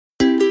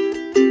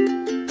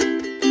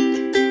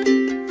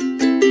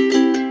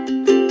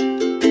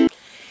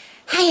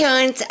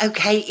ones.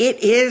 Okay,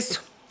 it is.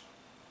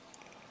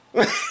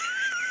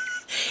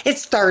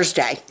 It's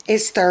Thursday.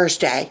 It's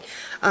Thursday.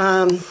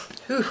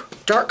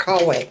 Dark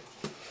hallway.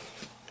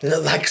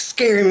 Looked like a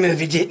scary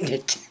movie, didn't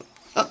it?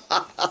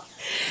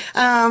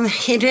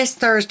 It is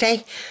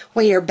Thursday.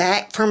 We are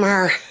back from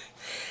our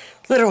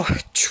little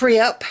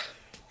trip.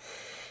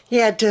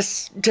 Yeah,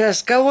 does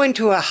going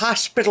to a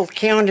hospital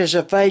count as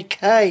a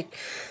vacay?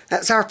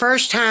 That's our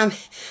first time.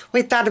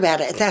 We thought about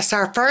it. That's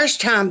our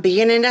first time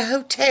being in a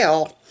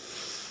hotel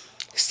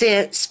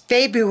since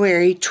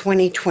February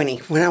 2020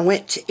 when I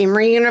went to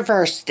Emory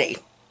University.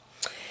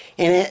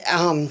 And it,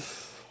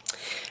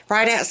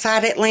 right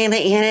outside Atlanta,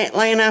 in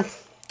Atlanta.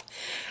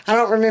 I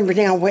don't remember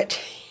now what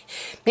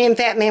me and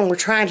Fat Man were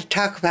trying to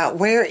talk about.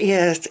 Where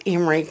is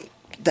Emory,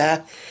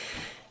 the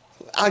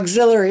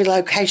auxiliary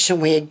location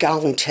we had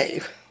gone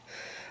to?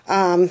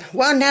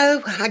 Well,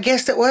 no, I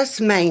guess it was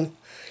the main.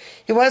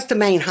 It was the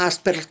main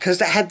hospital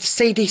because it had the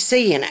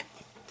CDC in it.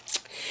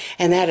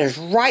 And that is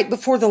right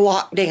before the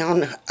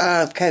lockdown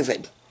of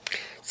COVID.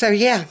 So,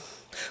 yeah.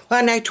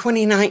 Well, no,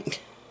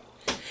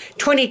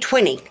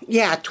 2020.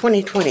 Yeah,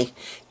 2020.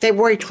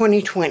 February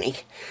 2020.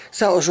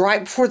 So, it was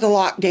right before the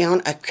lockdown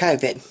of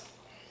COVID.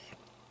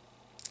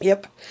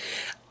 Yep.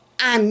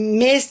 I'm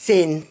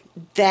missing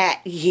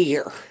that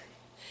year.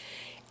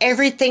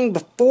 Everything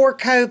before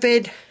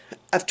COVID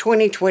of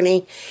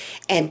 2020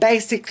 and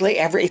basically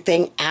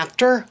everything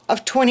after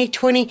of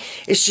 2020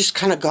 is just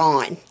kind of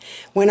gone.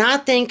 When I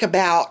think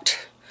about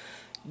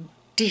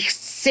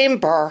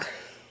December,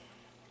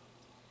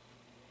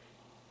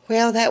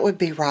 well, that would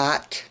be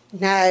right.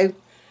 No,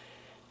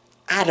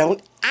 I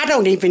don't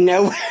even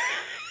know.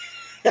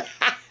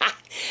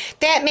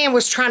 That man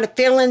was trying to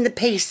fill in the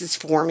pieces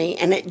for me,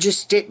 and it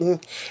just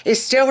didn't, it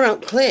still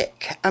don't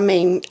click. I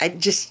mean,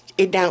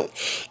 it don't.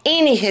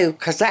 Anywho,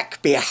 because that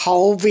could be a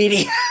whole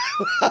video.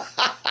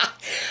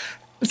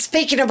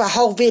 Speaking of a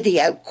whole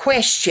video,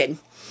 question.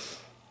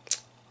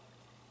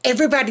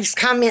 Everybody's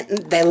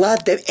commenting they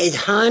love the,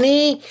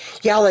 honey,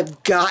 y'all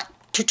have got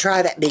to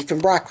try that beef and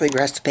broccoli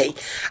recipe.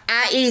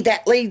 I.e.,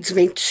 that leads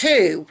me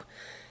to,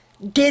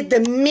 did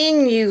the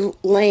menu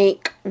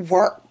link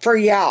work for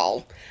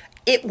y'all?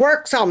 It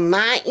works on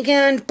my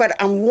end, but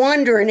I'm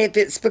wondering if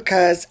it's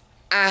because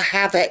I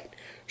have it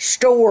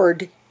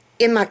stored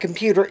in my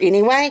computer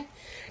anyway.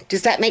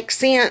 Does that make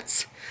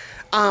sense?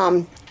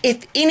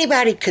 If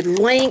anybody could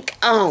link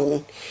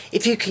on,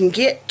 if you can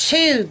get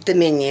to the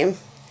menu.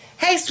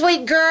 Hey,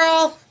 sweet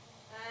girl.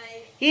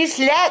 Hi. You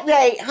slept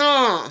late,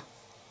 huh?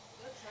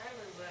 What time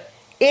is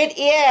it? It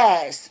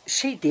is.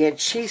 She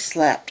did. She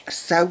slept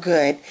so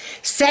good.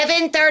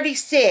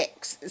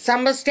 7:36. It's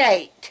almost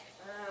 8.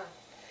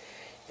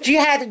 Did you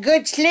have a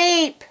good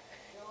sleep?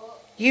 Sure.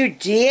 You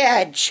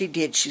did. She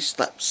did. She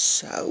slept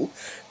so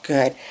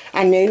good.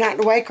 I knew not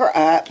to wake her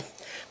up.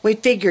 We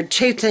figured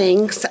two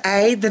things.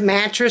 A, the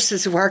mattress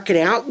is working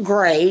out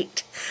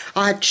great.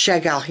 I'll have to show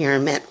y'all here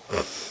in a minute.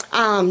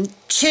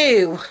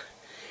 Two,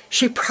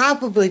 she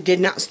probably did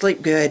not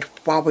sleep good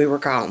while we were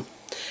gone.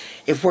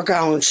 If we're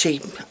gone,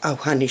 oh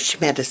honey, she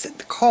met us at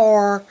the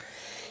car.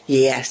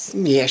 Yes,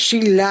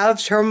 she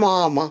loves her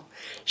mama.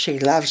 She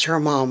loves her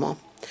mama.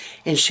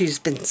 And she's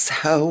been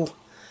so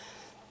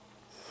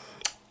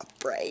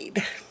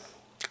afraid.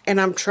 And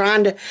I'm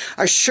trying to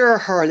assure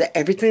her that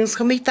everything's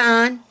going to be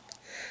fine.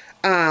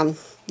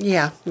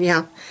 Yeah.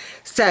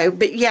 So,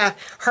 but yeah,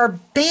 her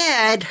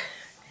bed.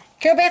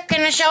 Beth,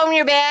 can I show them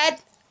your bed?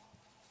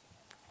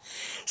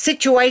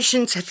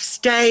 Situations have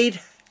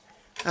stayed.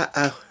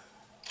 Uh-oh.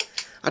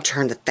 I'll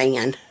turn the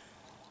fan.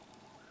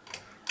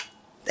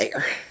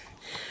 There.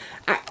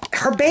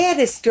 Her bed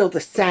is still the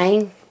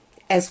same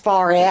as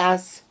far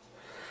as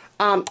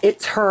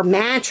it's her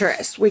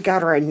mattress. We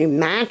got her a new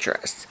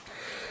mattress.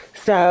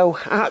 So,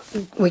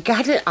 we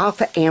got it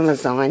off of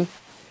Amazon.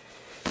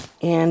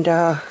 And,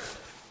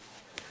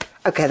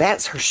 okay,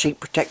 that's her sheet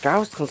protector. I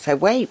was going to say,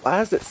 wait, why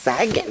is it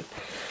sagging?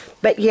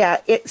 But, yeah,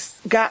 it's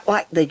got,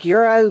 like, the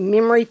Euro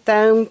memory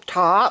foam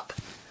top.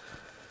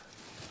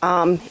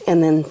 And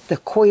then the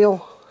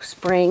coil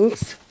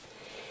springs.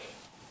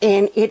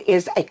 And it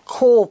is a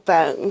cool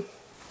foam.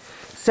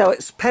 So,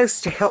 it's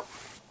supposed to help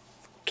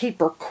keep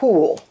her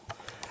cool.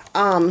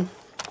 And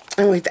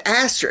we've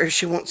asked her if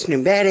she wants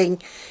new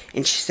bedding,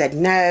 and she said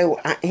no.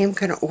 I am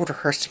going to order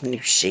her some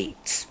new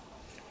sheets.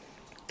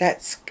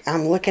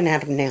 I'm looking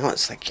at them now.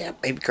 It's like, yeah,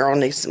 baby girl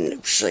needs some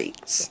new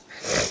sheets.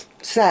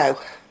 So,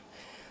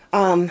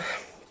 and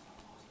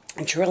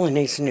she really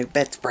needs a new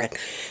bedspread.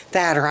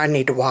 That or I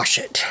need to wash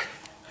it.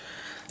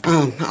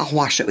 I'll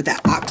wash it with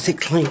that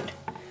OxiClean.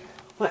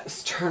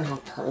 Let's turn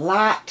off her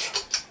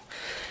light.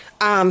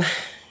 But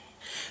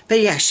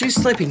yeah, she's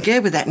sleeping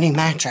good with that new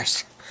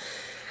mattress.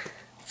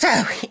 So,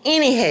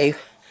 anywho,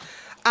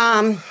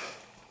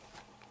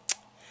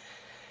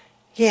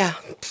 yeah,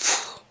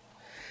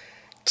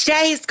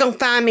 today is going to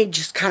find me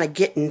just kind of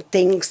getting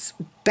things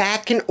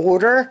back in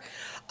order.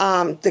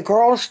 The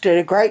girls did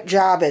a great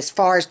job as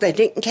far as they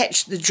didn't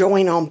catch the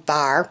joint on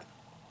fire.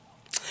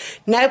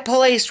 No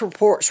police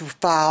reports were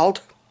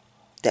filed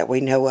that we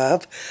know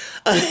of.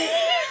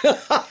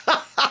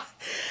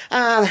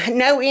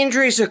 No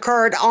injuries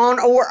occurred on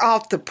or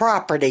off the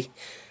property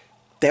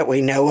that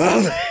we know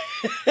of.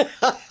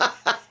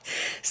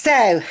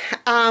 So,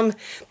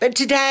 but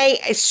today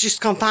it's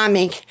just going to find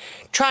me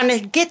trying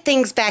to get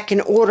things back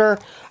in order.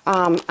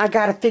 I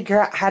got to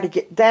figure out how to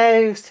get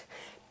those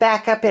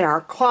back up in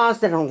our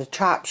closet on the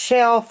top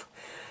shelf.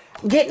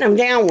 Getting them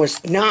down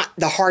was not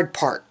the hard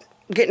part.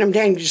 Getting them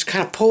down, you just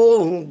kind of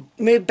pull and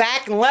move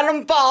back and let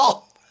them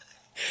fall.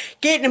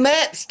 Getting them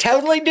up is a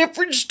totally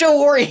different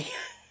story.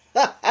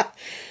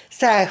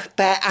 So,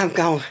 but I'm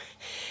going to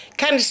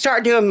kind of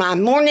start doing my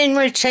morning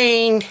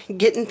routine,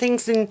 getting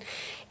things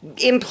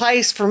in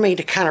place for me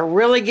to kind of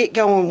really get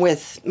going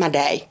with my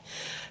day.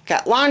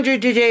 Got laundry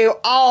to do,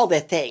 all the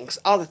things.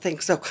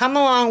 So come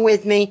along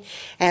with me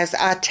as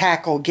I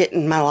tackle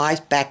getting my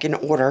life back in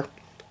order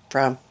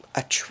from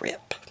a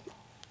trip.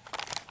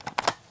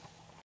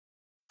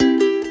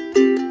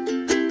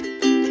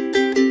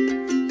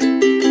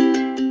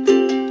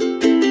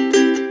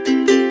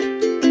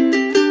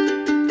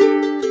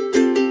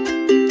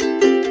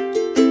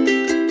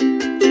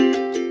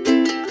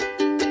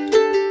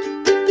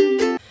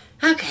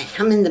 Okay,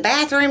 I'm in the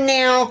bathroom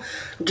now.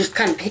 I'm just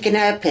kind of picking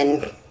up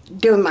and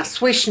doing my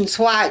swish and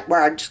swipe,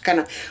 where I just kind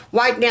of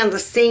wipe down the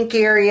sink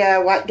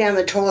area, wipe down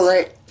the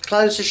toilet,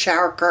 close the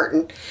shower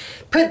curtain,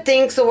 put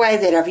things away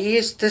that I've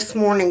used this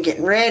morning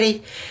getting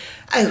ready.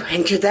 Oh,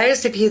 and to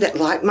those of you that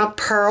like my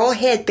pearl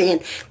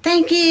headband,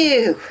 thank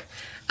you.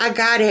 I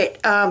got it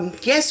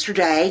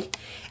yesterday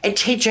at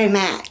TJ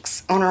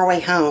Maxx on our way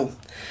home.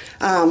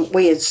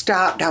 We had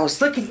stopped. I was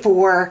looking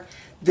for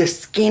the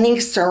skinny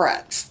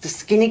syrups, the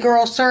skinny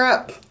girl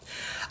syrup.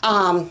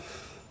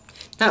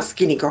 Not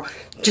skinny girl,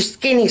 just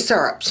skinny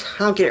syrups.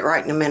 I'll get it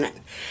right in a minute.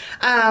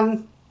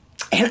 And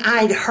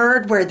I'd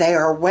heard where they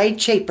are way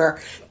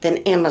cheaper than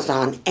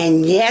Amazon.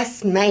 And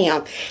yes,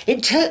 ma'am,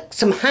 it took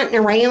some hunting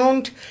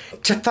around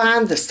to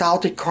find the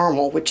salted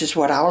caramel, which is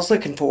what I was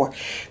looking for.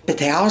 But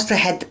they also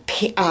had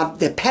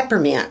the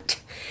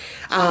peppermint.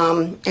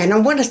 And I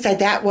want to say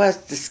that was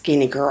the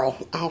skinny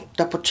girl. I'll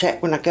double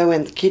check when I go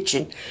in the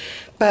kitchen.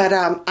 But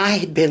I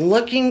had been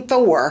looking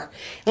for,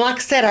 and like I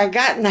said, I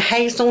got in the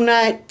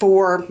hazelnut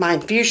for my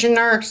infusion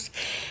nurse.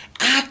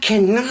 I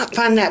cannot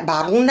find that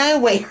bottle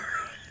nowhere.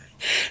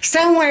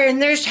 Somewhere in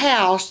this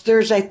house,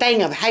 there's a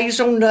thing of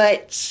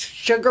hazelnut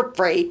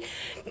sugar-free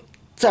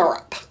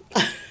syrup.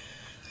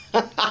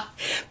 But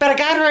I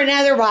got her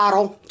another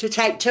bottle to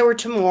take to her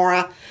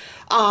tomorrow.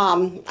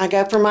 I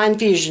go for my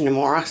infusion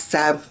tomorrow,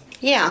 so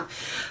yeah.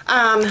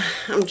 I'm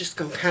just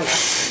going to kind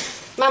of...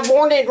 My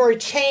morning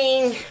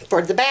routine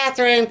for the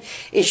bathroom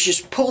is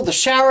just pull the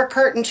shower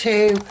curtain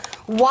to,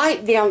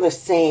 wipe down the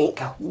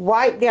sink,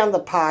 wipe down the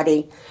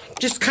potty,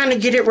 just kind of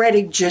get it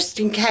ready just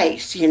in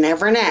case. You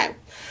never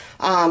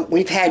know.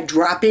 We've had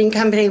drop-in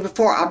company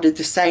before. I'll do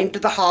the same to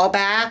the hall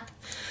bath.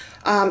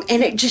 And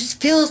it just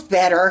feels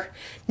better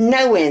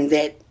knowing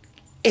that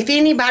if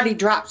anybody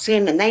drops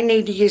in and they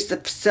need to use the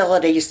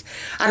facilities,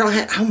 I don't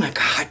have, oh my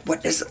God,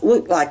 what does it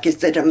look like?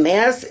 Is it a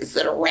mess? Is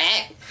it a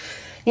rat?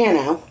 You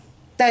know.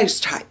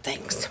 Those type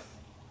things.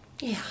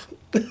 Yeah.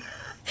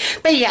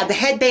 But yeah, the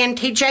headband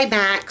TJ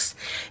Maxx,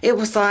 it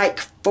was like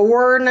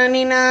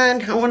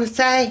 $4.99, I want to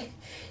say.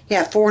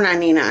 Yeah,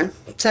 $4.99.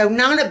 So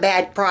not a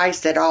bad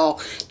price at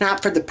all.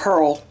 Not for the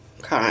pearl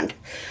kind.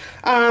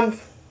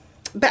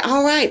 But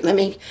all right, let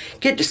me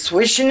get to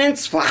swishing and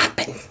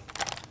swiping.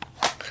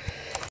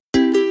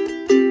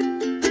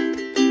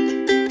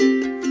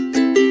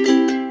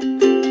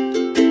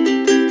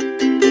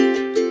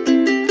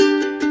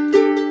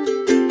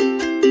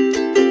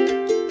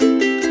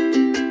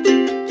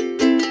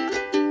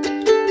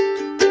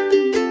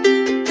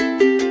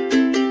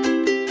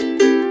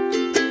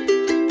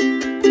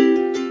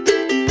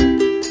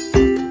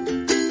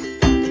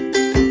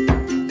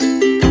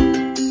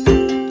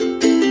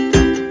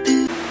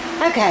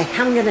 Okay,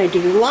 I'm going to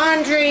do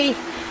laundry.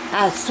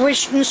 I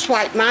swished and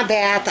swiped my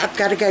bath. I've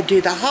got to go do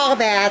the hall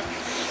bath.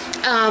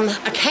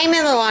 I came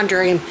in the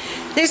laundry room.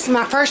 This is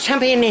my first time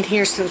being in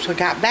here since we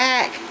got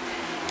back.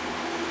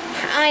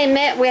 I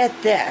met with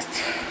this.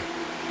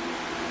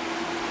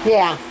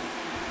 Yeah.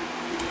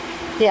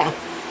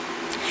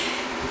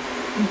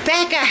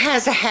 Becca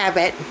has a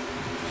habit.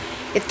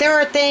 If there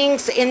are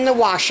things in the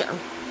washer,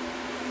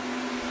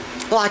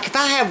 like if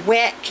I have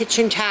wet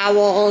kitchen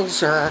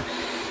towels or,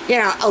 you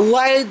know, a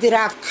load that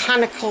I've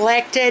kind of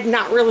collected,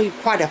 not really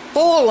quite a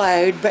full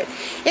load, but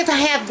if I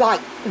have like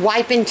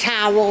wiping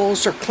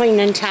towels or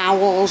cleaning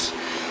towels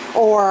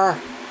or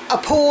a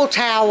pool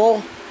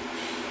towel,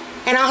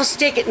 and I'll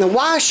stick it in the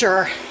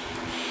washer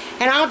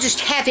and I'll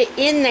just have it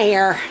in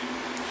there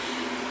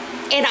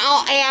and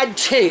I'll add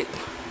two,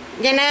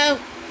 you know,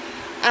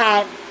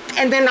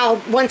 and then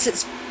once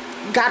it's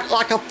got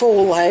like a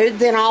full load,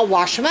 then I'll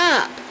wash them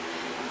up.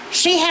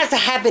 She has a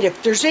habit,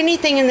 if there's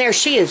anything in there,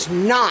 she is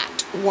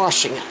not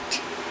washing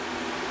it.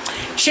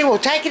 She will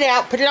take it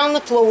out, put it on the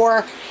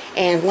floor,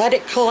 and let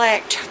it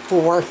collect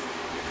for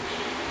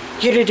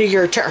you to do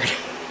your turn.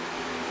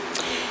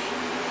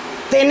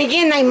 Then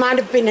again, they might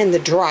have been in the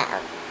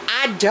dryer.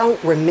 I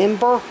don't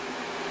remember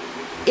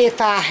if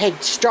I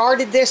had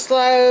started this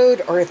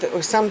load or if it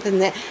was something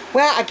that,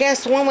 well, I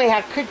guess one way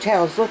I could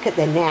tell is look at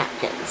the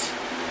napkins.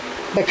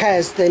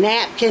 Because the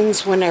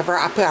napkins, whenever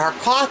I put our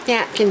cloth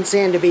napkins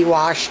in to be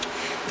washed,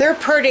 they're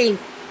pretty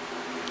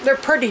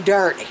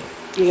dirty.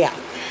 Yeah.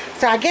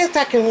 So I guess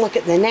I can look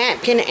at the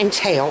napkin and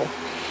tell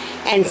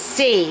and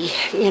see,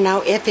 you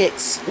know, if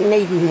it's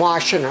needing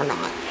washing or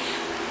not.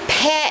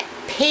 Pet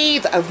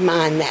peeve of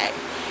mine, though.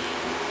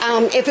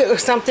 If it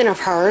was something of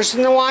hers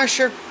in the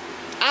washer,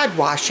 I'd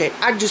wash it.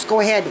 I'd just go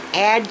ahead and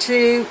add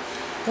to,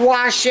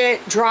 wash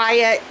it, dry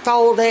it,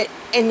 fold it,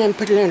 and then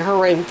put it in her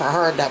room for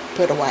her to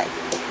put away.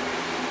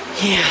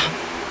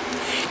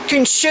 Yeah.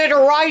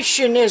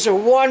 Consideration is a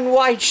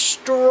one-way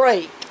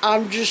street.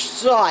 I'm just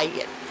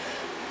saying.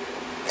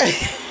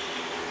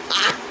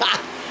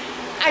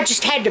 I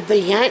just had to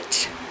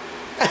vent.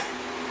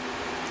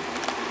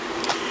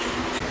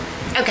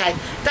 Okay,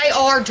 they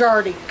are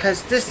dirty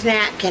because this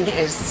napkin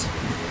is,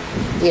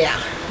 yeah.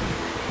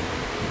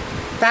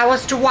 If I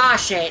was to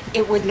wash it,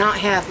 it would not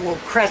have little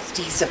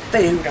crusties of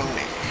food on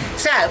it.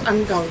 So,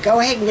 I'm going to go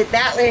ahead and get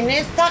that in.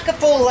 It's like a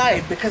full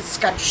load because it's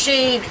got a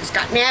sheet, it's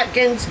got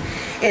napkins,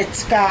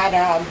 it's got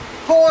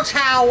pool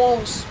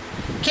towels,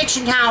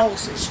 kitchen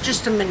towels. It's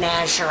just a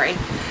menagerie.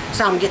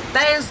 So, I'm going to get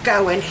those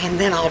going and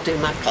then I'll do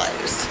my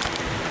clothes.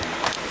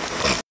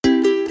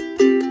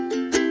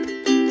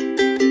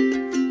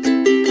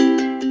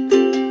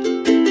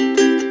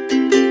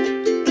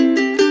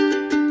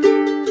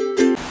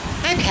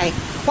 Okay,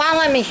 while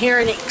I'm here,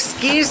 and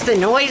excuse the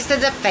noise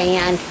of the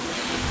fan,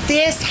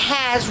 this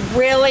has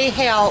really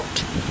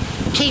helped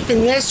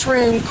keeping this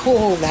room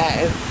cool,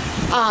 though.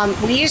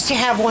 We used to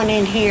have one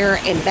in here,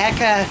 and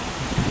Becca,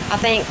 I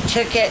think,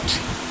 took it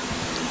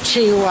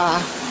to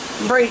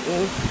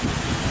Bruton.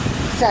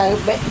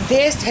 So, but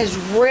this has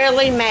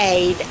really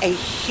made a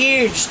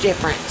huge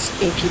difference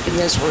in keeping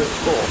this room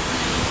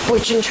cool,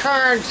 which in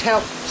turn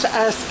helps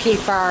us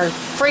keep our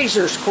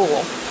freezers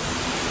cool.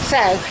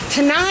 So,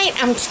 tonight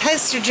I'm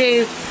supposed to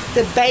do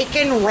the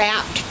bacon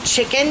wrapped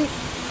chicken.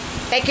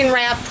 Bacon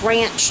wrapped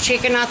ranch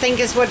chicken, I think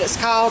is what it's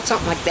called,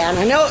 something like that.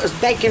 I know it was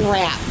bacon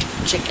wrapped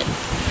chicken.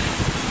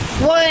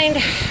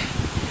 One,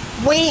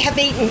 we have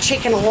eaten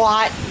chicken a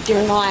lot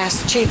during the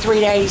last 2-3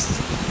 days.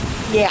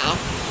 Yeah,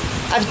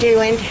 of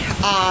doing.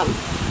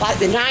 Like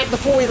the night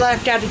before we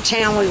left out of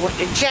town, we went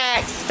to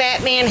Jack's.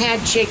 Fat Man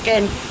had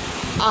chicken.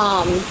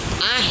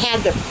 I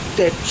had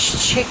the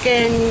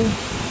chicken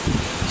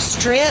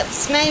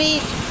strips, maybe.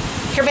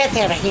 Beth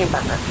had a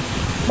hamburger.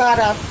 But,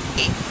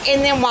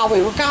 and then while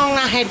we were gone,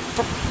 I had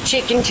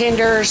chicken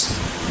tenders.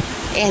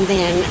 And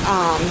then,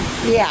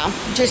 yeah,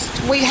 just,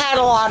 we had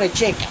a lot of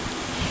chicken.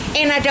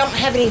 And I don't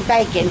have any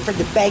bacon for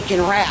the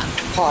bacon wrapped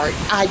part.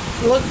 I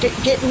looked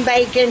at getting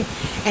bacon,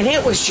 and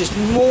it was just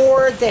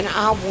more than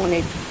I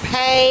wanted to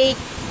pay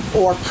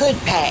or could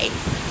pay.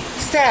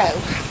 So,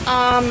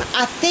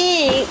 I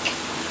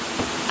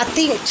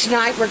think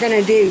tonight we're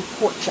going to do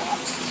pork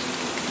chops.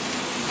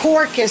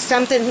 Pork is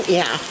something,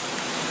 yeah.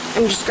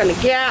 I'm just going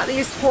to get out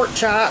these pork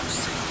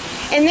chops.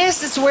 And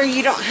this is where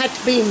you don't have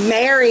to be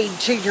married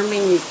to your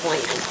menu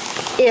plan.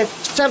 If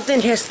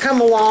something has come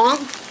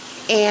along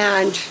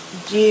and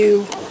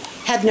you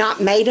have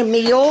not made a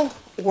meal,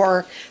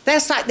 or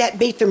that's like that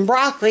beef and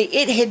broccoli,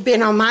 it had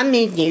been on my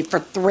menu for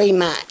 3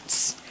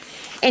 months.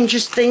 And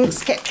just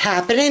things kept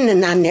happening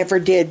and I never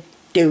did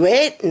do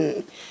it.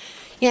 And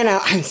you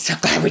know, I'm so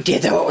glad we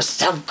did though. It was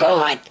so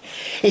good.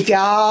 If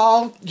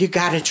y'all, you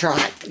gotta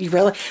try it. You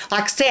really,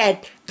 like I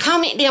said,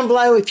 comment down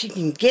below if you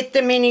can get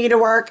the menu to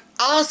work.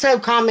 Also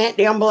comment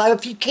down below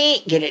if you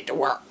can't get it to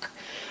work.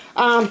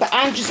 But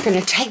I'm just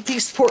gonna take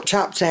these pork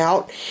chops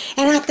out,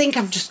 and I think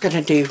I'm just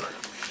gonna do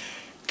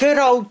good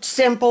old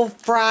simple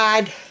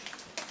fried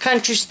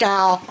country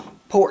style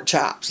pork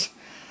chops.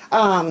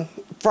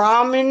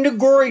 From in the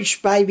grease,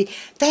 baby.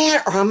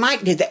 That, or I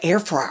might do the air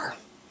fryer.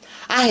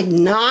 I have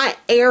not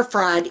air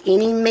fried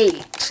any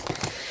meat.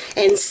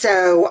 And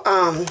so,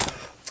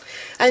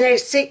 I know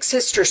Six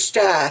Sister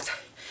Stuff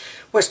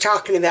was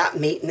talking about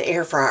meat in the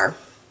air fryer.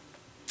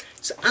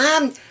 So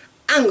I'm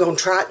going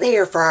to try it in the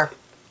air fryer.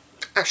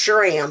 I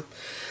sure am.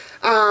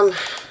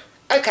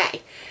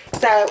 Okay.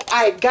 So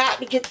I had got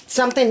to get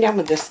something done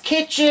with this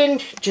kitchen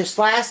just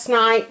last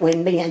night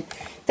when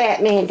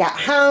Fat Man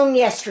got home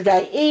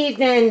yesterday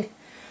evening.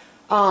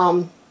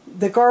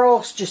 The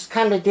girls just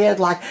kind of did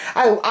like,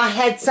 oh, I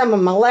had some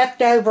of my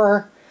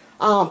leftover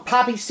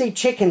poppy seed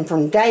chicken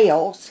from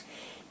Dale's.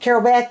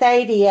 Carol Beth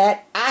ate it.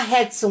 I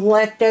had some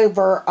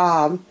leftover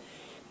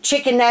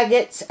chicken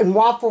nuggets and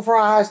waffle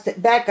fries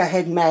that Becca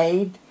had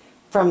made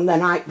from the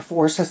night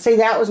before. So see,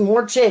 that was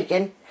more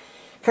chicken.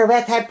 Carol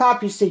Beth had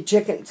poppy seed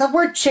chicken. So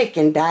we're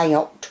chickened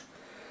out.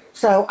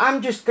 So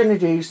I'm just going to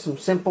do some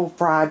simple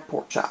fried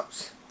pork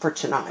chops for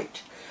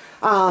tonight.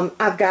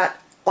 I've got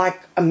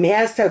like a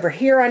mess over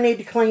here I need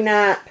to clean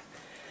up.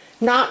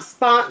 Not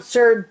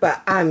sponsored,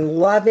 but I'm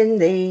loving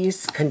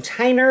these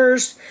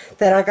containers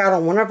that I got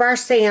on one of our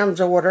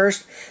Sam's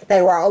orders.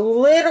 They were a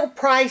little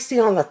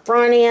pricey on the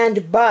front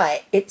end,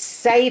 but it's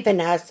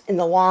saving us in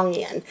the long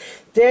end.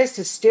 This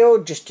is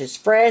still just as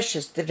fresh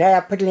as the day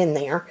I put it in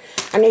there.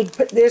 I need to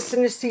put this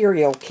in a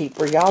cereal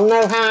keeper. Y'all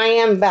know how I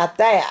am about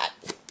that.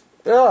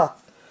 Ugh.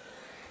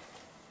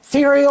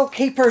 Cereal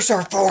keepers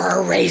are for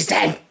a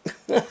reason.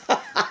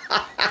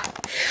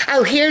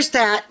 Oh, here's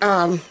that,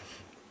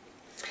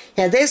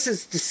 yeah, this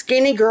is the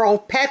Skinny Girl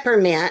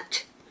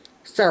Peppermint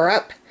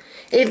syrup.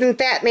 Even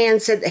Fat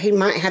Man said that he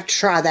might have to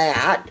try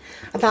that.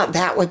 I thought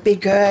that would be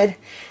good.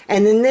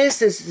 And then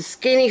this is the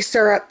Skinny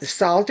Syrup, the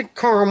salted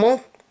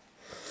caramel.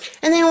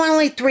 And they were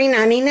only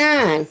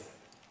 $3.99.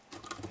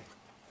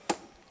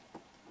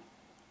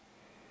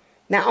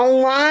 Now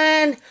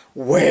online,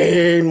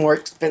 way more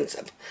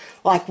expensive.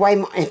 Like way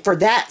more. And for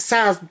that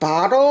size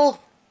bottle,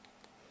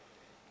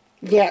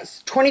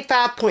 yes,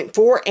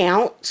 25.4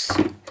 ounce.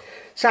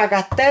 So I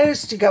got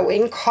those to go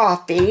in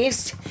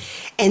coffees.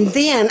 And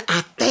then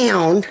I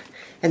found,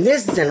 and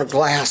this is in a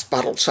glass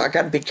bottle, so I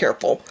got to be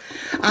careful.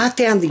 I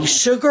found the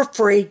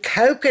sugar-free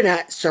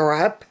coconut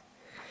syrup,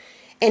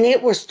 and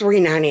it was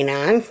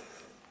 $3.99.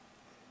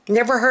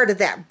 Never heard of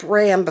that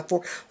brand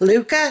before.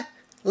 Luca.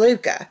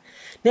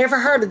 Never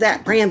heard of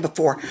that brand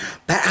before.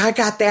 But I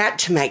got that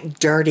to make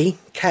dirty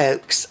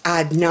Cokes.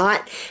 I've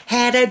not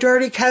had a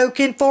dirty Coke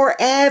in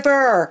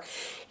forever.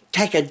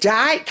 Take a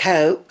Diet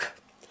Coke,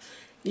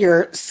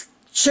 your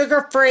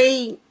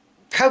sugar-free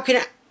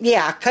coconut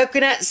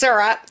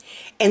syrup,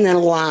 and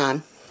then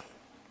lime.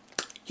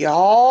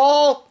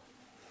 Y'all,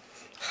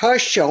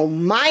 hush your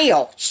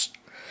mouths.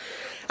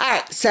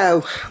 Alright,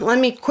 so let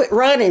me quit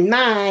running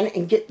mine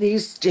and get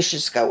these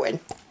dishes going.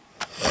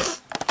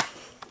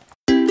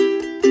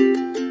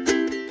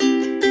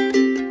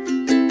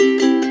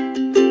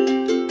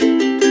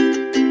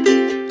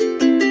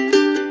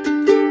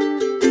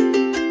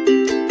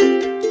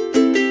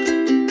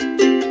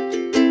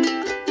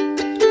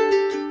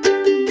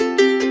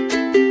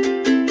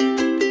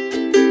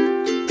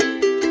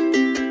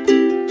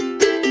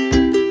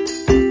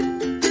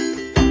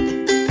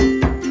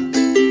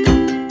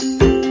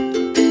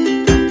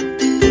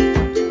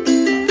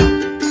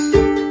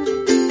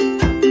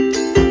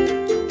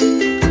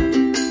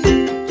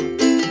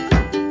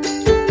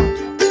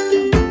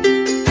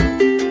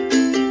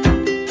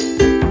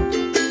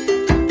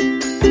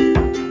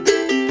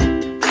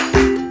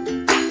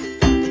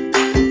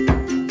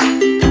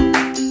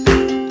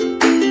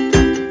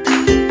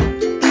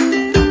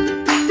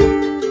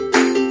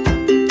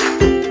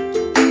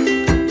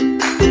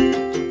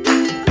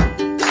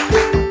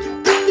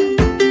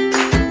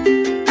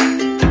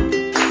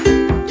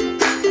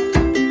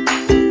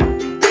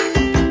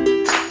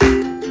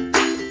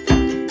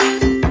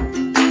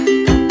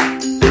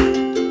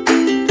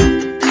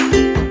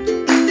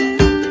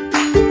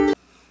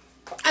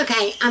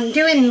 I'm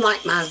doing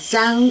like my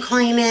zone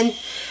cleaning,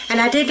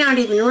 and I did not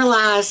even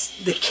realize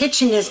the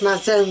kitchen is my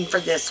zone for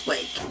this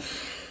week.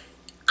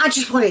 I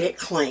just wanted it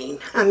clean.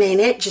 I mean,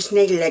 it just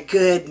needed a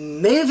good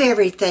move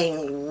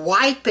everything,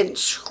 wipe and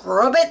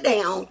scrub it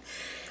down,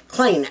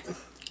 clean it.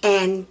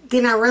 And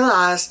then I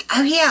realized,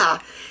 oh yeah,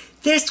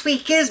 this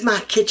week is my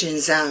kitchen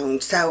zone.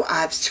 So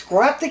I've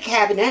scrubbed the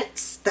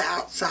cabinets, the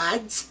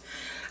outsides.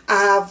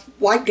 I've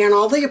wiped down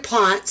all the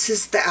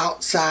appliances, the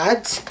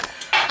outsides.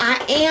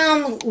 I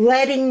am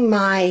letting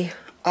my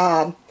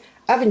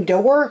oven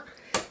door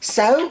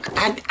soak.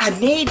 I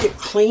need to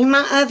clean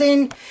my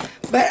oven,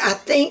 but I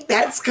think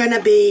that's going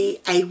to be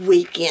a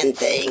weekend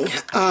thing.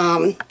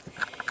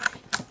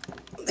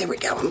 There we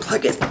go. I'm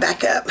plugging it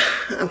back up.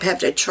 I'm having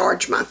to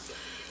charge my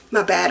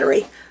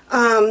battery.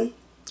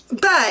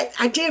 But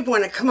I did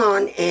want to come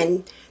on,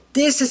 and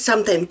this is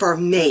something for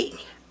me.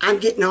 I'm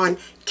getting on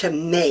to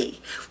me.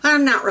 Well,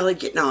 I'm not really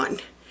getting on.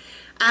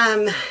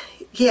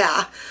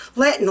 Yeah,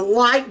 letting the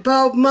light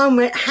bulb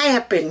moment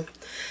happen.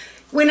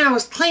 When I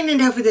was cleaning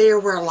over there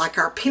where like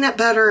our peanut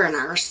butter and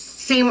our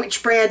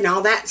sandwich bread and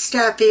all that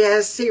stuff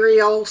is,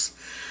 cereals,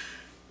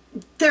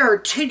 there are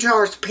 2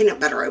 jars of peanut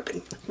butter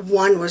open.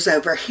 One was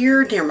over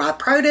here near my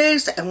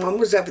produce, and one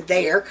was over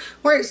there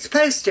where it's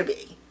supposed to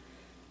be.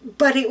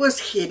 But it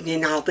was hidden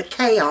in all the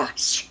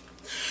chaos.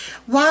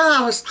 While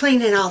I was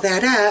cleaning all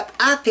that up,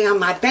 I found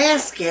my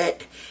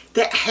basket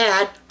that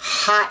had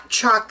hot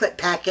chocolate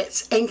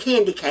packets and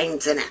candy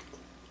canes in it.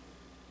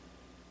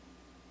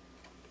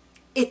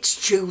 It's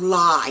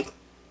July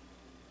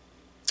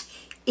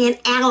in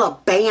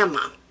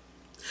Alabama.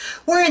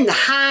 We're in the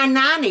high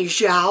 90s,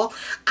 y'all.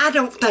 I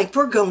don't think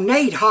we're going to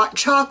need hot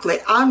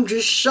chocolate. I'm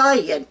just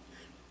saying.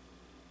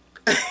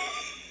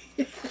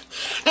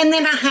 And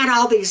then I had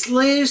all these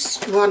loose,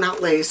 well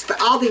not loose,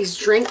 but all these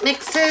drink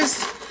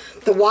mixes,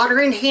 the water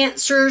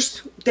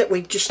enhancers that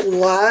we just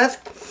love.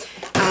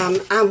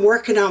 I'm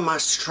working on my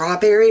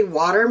strawberry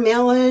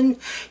watermelon,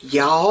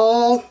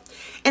 y'all.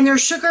 And they're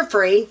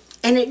sugar-free,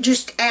 and it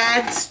just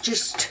adds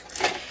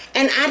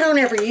and I don't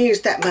ever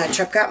use that much.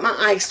 I've got my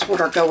ice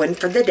water going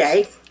for the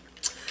day.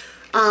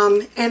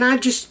 And I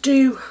just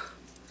do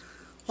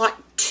like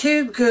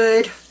 2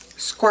 good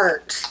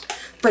squirts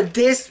for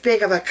this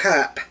big of a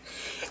cup.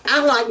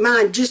 I like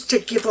mine just to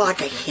give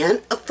like a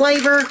hint of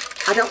flavor.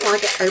 I don't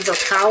like it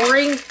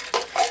overpowering.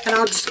 And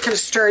I'll just kind of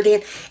stir it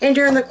in. And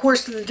during the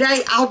course of the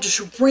day, I'll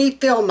just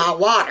refill my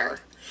water.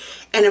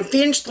 And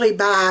eventually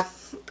by,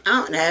 I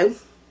don't know,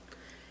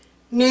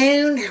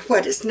 noon,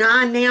 it's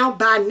 9 now,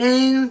 by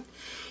noon,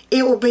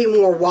 it will be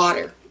more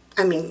water.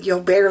 I mean,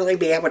 you'll barely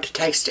be able to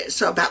taste it.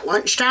 So about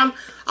lunchtime,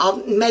 I'll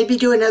maybe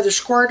do another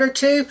squirt or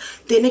two.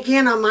 Then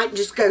again, I might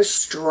just go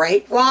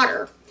straight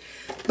water.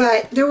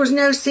 But there was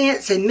no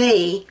sense in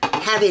me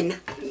having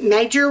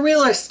major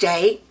real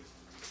estate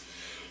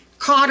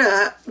caught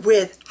up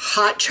with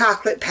hot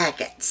chocolate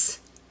packets.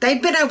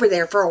 They've been over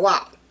there for a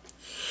while.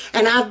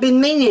 And I've been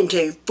meaning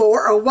to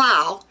for a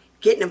while,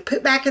 getting them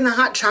put back in the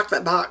hot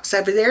chocolate box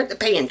over there at the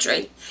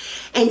pantry,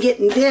 and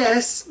getting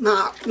this,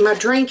 my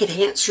drink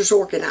enhancers,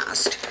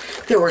 organized.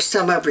 There were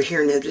some over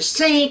here near the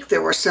sink.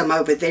 There were some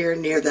over there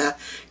near the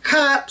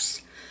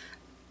cups.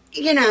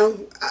 You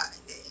know,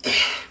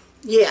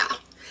 yeah,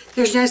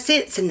 there's no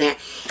sense in that.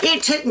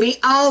 It took me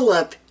all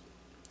of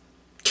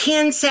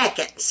 10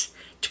 seconds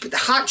to put the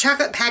hot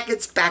chocolate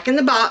packets back in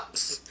the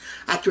box.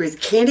 I threw the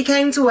candy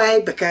canes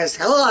away because,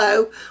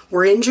 hello,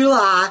 we're in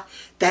July.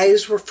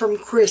 Those were from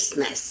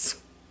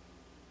Christmas.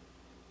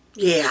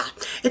 Yeah,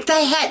 if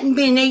they hadn't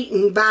been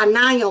eaten by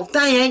now,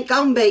 they ain't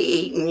gonna be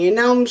eaten, you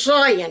know what I'm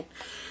saying?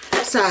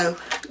 So,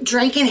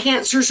 drink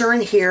enhancers are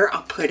in here.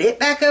 I'll put it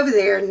back over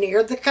there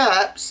near the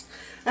cups.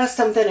 That's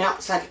something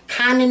else I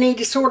kind of need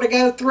to sort of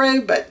go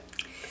through, but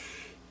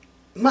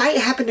might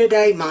happen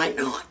today, might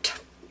not.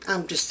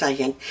 I'm just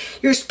saying.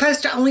 You're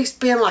supposed to only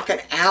spend like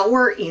an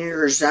hour in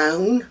your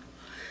zone.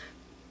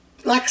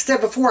 Like I said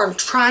before, I'm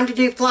trying to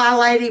do Fly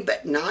Lady,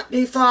 but not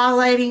do Fly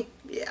Lady.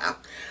 Yeah,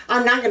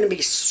 I'm not going to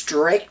be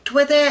strict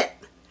with it,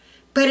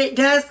 but it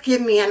does give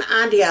me an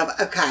idea of,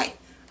 okay,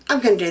 I'm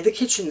going to do the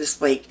kitchen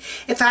this week.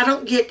 If I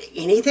don't get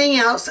anything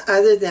else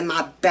other than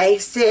my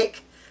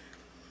basic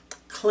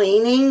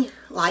cleaning,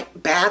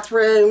 like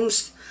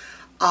bathrooms,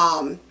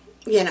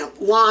 you know,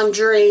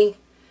 laundry,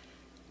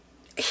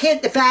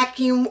 hit the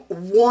vacuum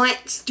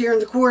once during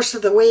the course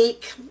of the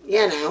week,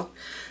 you know,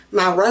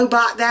 my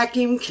robot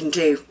vacuum can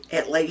do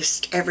at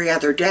least every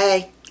other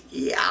day.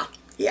 Yeah.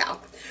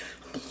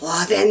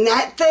 Loving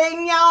that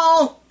thing,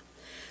 y'all.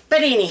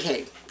 But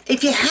anywho,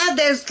 if you have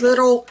those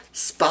little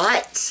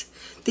spots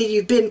that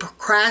you've been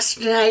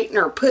procrastinating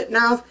or putting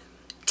off,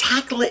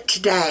 tackle it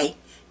today.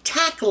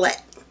 Tackle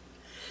it.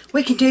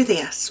 We can do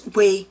this.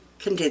 We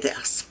can do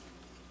this.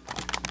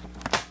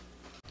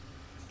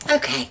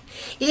 Okay,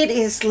 it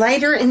is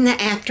later in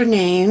the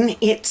afternoon.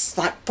 It's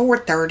like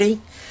 4:30.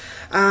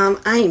 I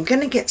am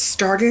going to get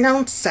started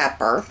on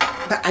supper,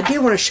 but I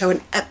do want to show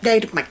an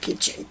update of my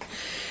kitchen.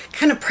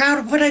 Kind of proud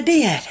of what I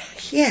did.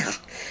 Yeah.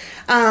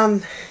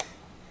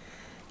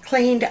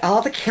 Cleaned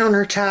all the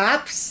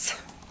countertops.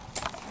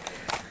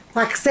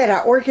 Like I said,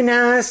 I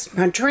organized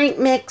my drink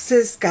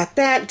mixes, got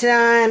that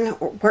done,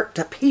 worked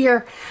up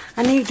here.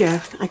 I need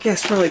to, I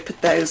guess, really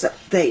put those up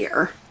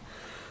there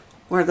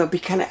where they'll be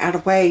kind of out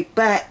of way,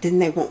 but then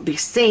they won't be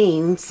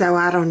seen, so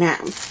I don't know.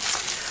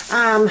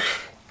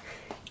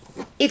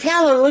 If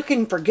y'all are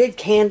looking for good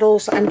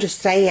candles, I'm just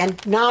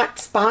saying, not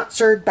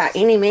sponsored by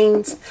any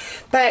means,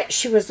 but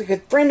she was a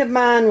good friend of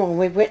mine when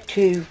we went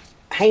to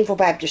Haynesville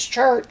Baptist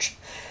Church.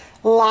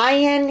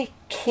 Lion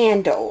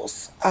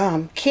Candles,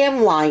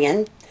 Kim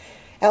Lyon,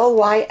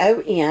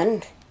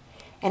 Lyon,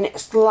 and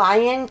it's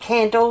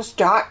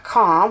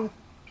lioncandles.com.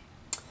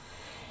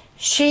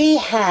 She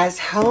has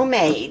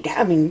homemade,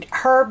 I mean,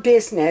 her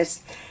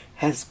business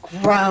has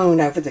grown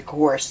over the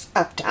course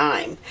of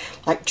time,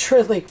 like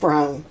truly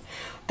grown.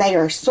 They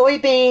are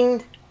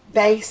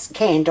soybean-based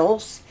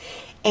candles,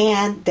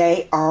 and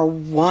they are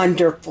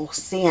wonderful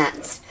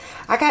scents.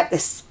 I got the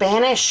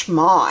Spanish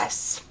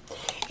Moss,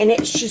 and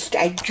it's just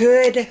a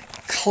good,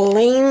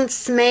 clean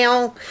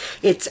smell.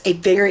 It's a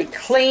very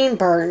clean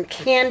burn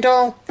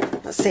candle.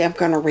 Let's see, I'm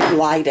going to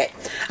relight it.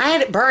 I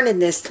had it burning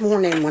this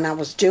morning when I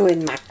was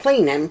doing my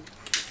cleaning.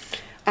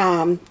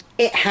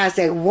 It has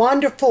a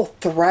wonderful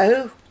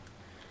throw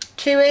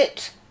to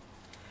it.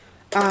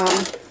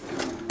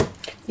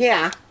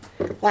 Yeah,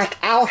 like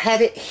I'll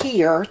have it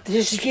here.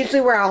 This is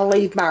usually where I'll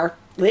leave my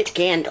lit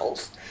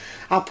candles.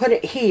 I'll put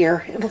it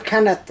here. It'll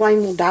kind of, flame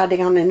will die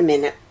down in a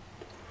minute.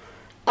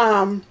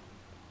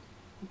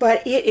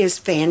 But it is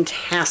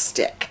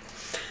fantastic.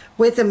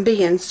 With them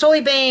being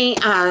soy-based,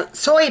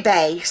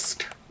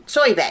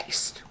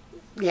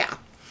 yeah.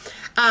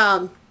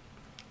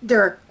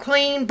 They're a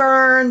clean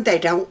burn. They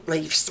don't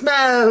leave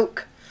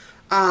smoke.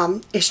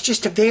 It's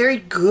just a very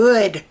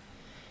good,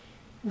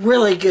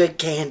 really good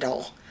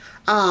candle.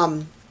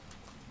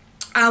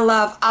 I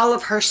love all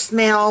of her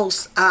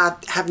smells. I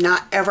have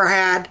not ever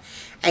had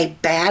a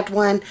bad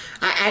one.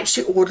 I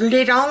actually ordered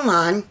it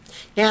online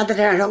now that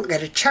I don't go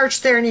to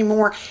church there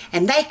anymore,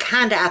 and they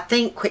kind of, I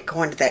think, quit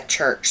going to that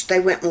church.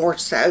 They went more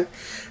so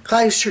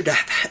closer to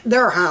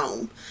their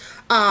home.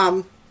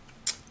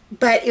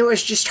 But it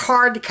was just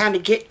hard to kind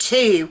of get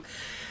to,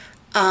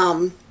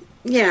 you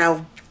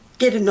know,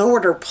 get an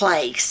order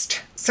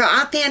placed. So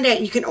I found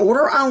out you can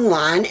order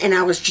online, and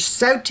I was just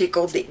so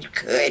tickled that you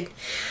could.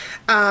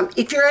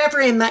 If you're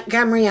ever in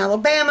Montgomery,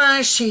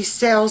 Alabama, she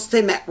sells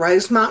them at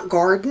Rosemont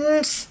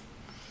Gardens.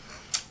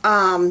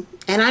 And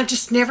I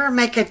just never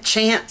make a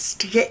chance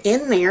to get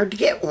in there to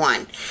get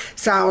one.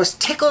 So I was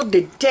tickled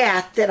to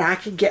death that I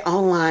could get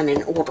online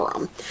and order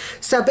them.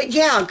 So, but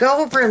yeah,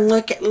 go over and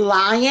look at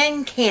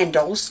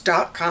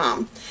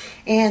lioncandles.com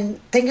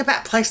and think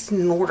about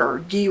placing an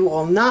order. You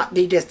will not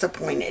be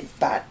disappointed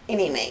by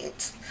any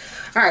means.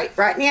 Alright,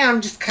 right now I'm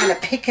just kind of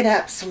picking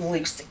up some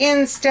loose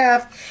end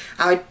stuff.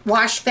 I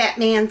washed Fat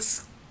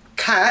Man's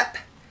cup.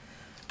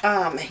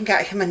 He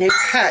got him a new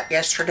cup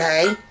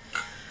yesterday.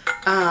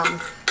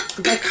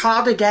 They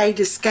called today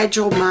to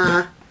schedule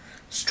my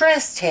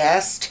stress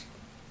test.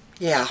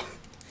 Yeah.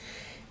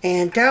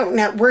 And don't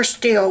know,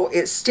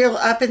 it's still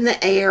up in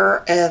the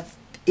air of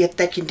if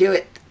they can do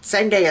it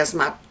same day as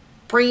my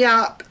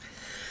pre-op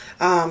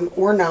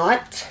or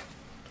not.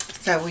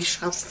 So we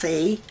shall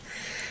see.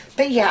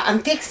 But yeah,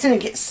 I'm fixing to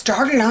get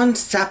started on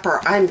supper.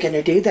 I'm going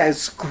to do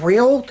those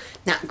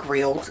not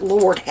grilled,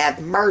 Lord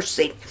have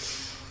mercy,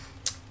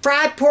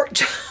 fried pork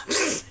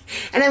chops.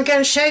 And I'm going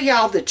to show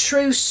y'all the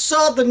true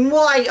southern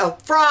way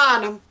of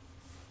frying them.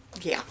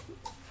 Yeah.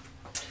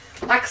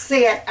 Like I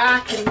said,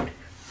 I can...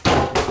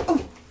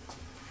 Oh.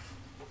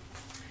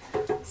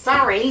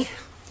 Sorry.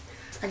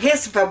 I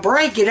guess if I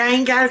break it, I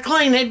ain't got to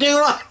clean it, do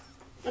I?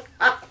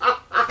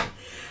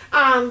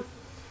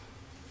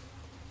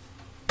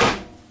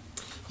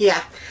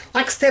 Yeah.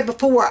 Like I said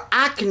before,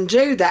 I can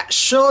do that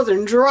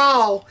southern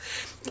drawl.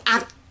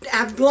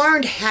 I've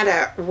learned how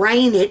to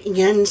rein it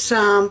in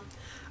some.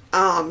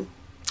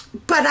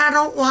 But I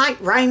don't like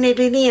reining it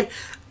in.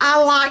 I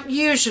like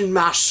using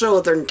my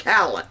southern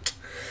talent.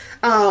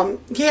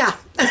 Yeah.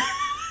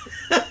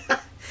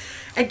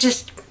 I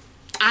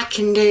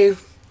can do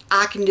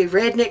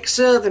redneck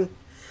southern.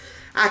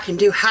 I can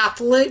do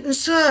highfalutin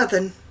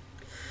southern.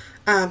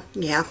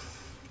 Yeah.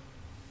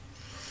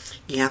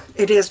 Yeah,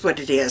 it is what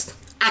it is.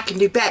 I can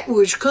do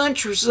backwoods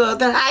country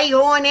southern. Hey,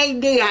 on, hey,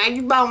 do, how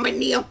you bombing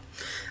them?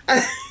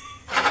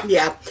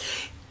 Yeah.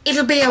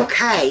 It'll be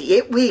okay.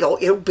 It will.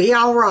 It'll be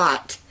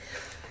alright.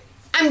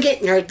 I'm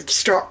getting ready to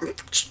start my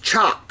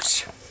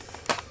chops.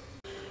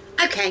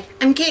 Okay,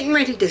 I'm getting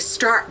ready to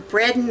start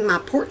breading my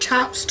pork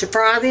chops to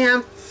fry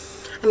them.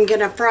 I'm going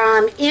to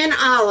fry them in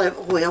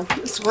olive oil.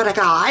 That's what I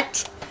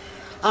got.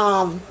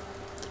 I'm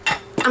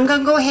going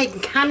to go ahead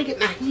and kind of get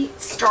my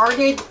heat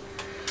started.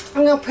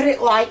 I'm going to put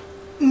it like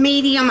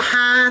medium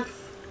high.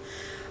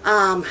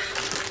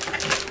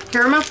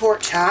 Here are my pork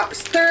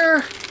chops.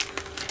 They're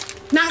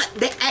not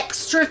the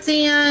extra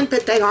thin,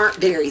 but they aren't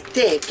very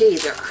thick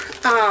either.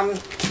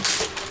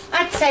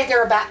 I'd say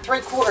they're about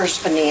 3/4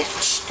 of an inch.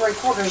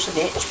 3/4 of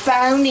an inch.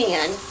 Bone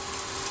in.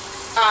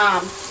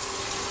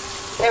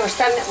 There was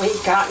some that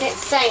we'd gotten at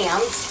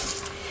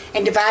Sam's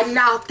and divided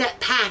off that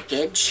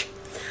package.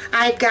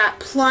 I've got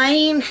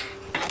plain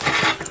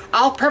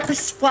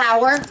all-purpose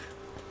flour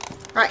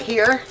right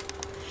here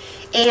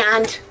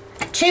and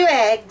 2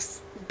 eggs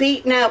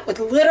beaten up with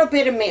a little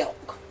bit of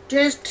milk.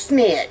 Just a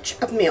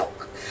smidge of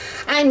milk.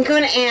 I'm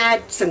going to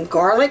add some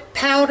garlic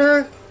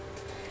powder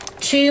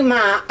to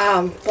my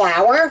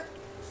flour.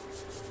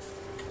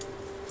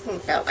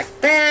 About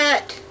like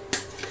that.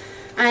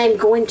 I'm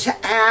going to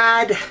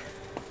add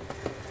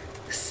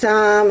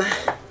some,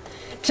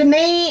 to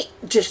me,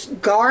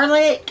 just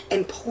garlic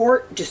and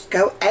pork just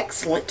go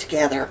excellent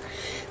together.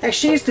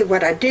 That's usually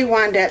what I do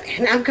wind up,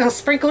 and I'm going to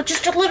sprinkle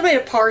just a little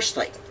bit of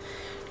parsley.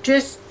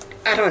 Just,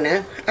 I don't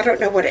know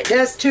what it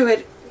does to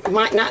it. It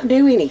might not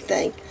do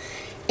anything.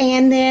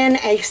 And then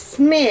a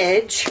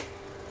smidge,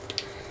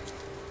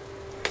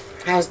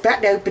 I was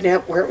about to open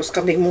up where it was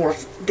going to be more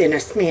than a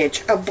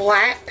smidge, of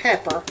black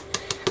pepper.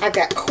 I've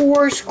got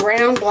coarse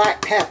ground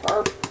black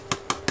pepper.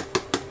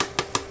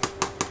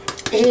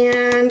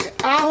 And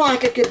I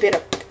like a good bit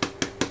of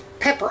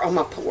pepper on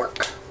my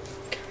pork,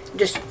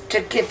 just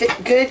to give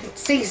it good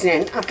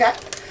seasoning. I've got,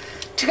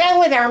 to go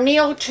with our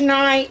meal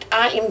tonight,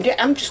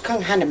 I'm just going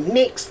to kind of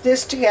mix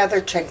this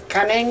together to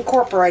kind of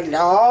incorporate it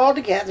all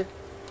together.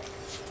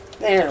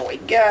 There we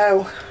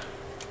go.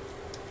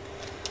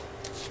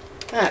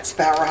 That's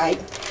about right.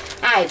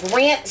 I've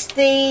rinsed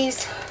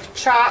these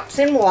chops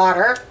in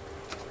water.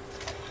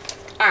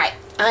 Alright,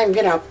 I'm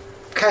going to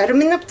coat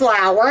them in the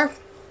flour.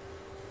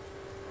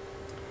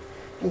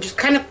 And just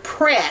kind of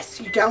press.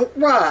 You don't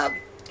rub.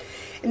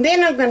 And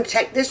then I'm going to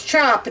take this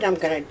chop and I'm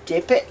going to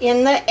dip it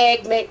in the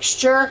egg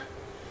mixture.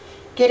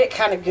 Get it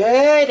kind of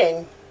good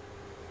and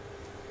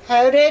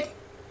coated.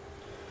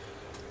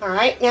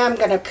 Alright, now I'm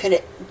going to put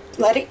it,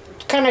 let it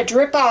kind of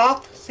drip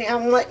off. See how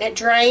I'm letting it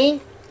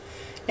drain?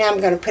 Now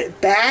I'm going to put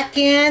it back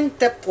in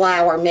the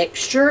flour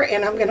mixture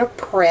and I'm going to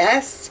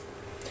press.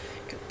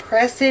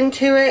 Press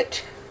into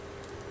it.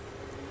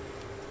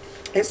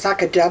 It's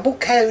like a double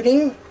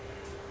coating.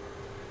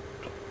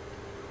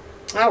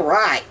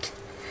 Alright.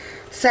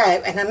 So,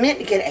 and I meant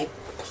to get a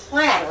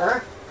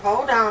platter.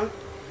 Hold on.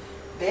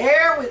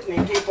 Bear with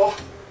me, people.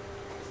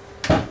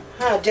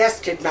 I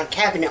dusted my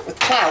cabinet with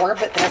flour,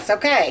 but that's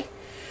okay.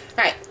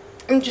 Alright,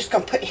 I'm just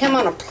going to put him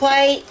on a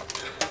plate.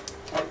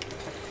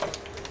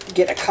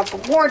 Get a couple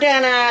more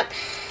done up.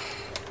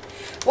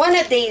 One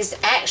of these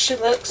actually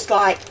looks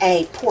like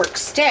a pork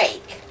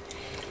steak.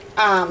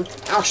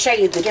 I'll show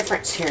you the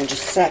difference here in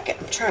just a second.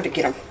 I'm trying to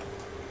get them.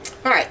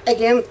 Alright,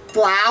 again,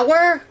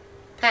 flour,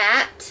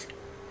 pat,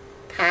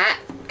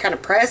 kind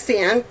of press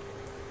in.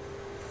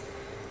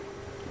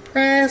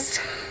 Press.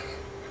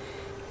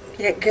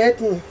 Get it good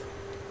and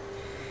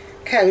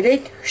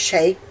coated.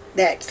 Shake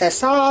the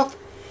excess off.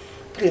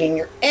 Put it in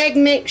your egg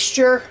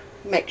mixture.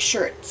 Make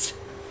sure it's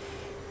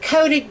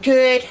coated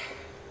good.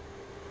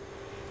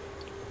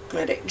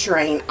 Let it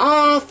drain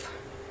off.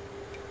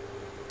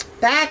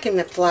 Back in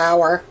the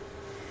flour.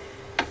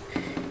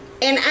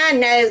 And I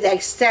know they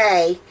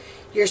say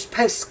you're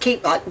supposed to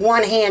keep like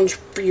one hand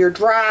for your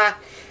dry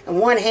and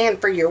one hand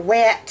for your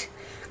wet.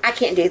 I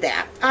can't do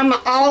that. I'm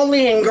all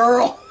in,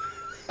 girl.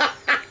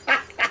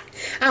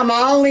 I'm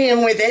all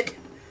in with it.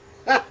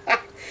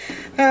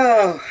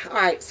 Oh,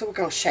 alright, so we're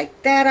going to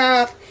shake that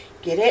off.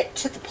 Get it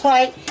to the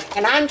plate.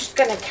 And I'm just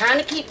going to kind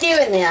of keep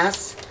doing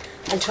this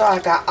until I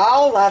got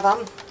all of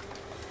them.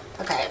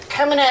 Okay, I'm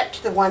coming up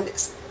to the one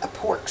that's a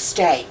pork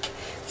steak.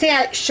 See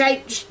how it's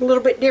shaped just a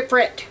little bit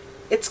different?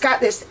 It's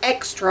got this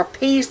extra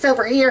piece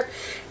over here.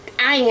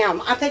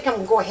 I think I'm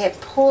going to go ahead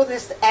and pull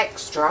this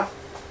extra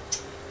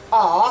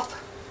off.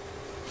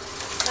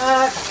 If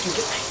I can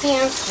get my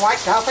hands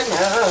wiped off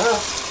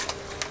enough.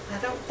 I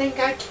don't think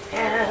I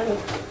can.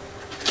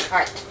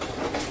 Alright.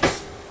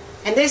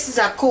 And this is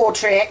a cool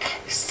trick.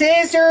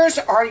 Scissors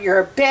are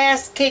your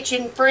best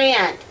kitchen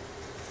friend.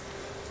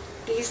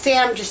 Do you see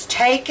I'm just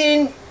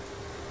taking,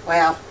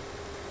 well,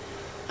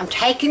 I'm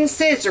taking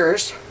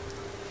scissors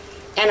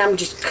and I'm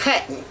just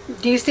cutting.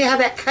 Do you see how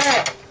that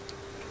cut?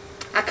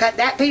 I cut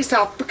that piece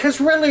off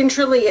because really and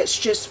truly it's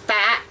just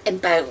fat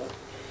and bone.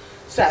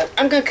 So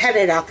I'm going to cut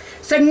it off.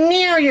 So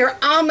now you're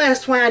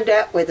almost wound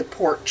up with a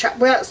pork chop.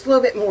 Well, it's a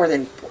little bit more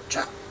than pork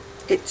chop.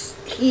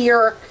 It's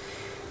here,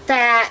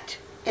 fat,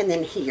 and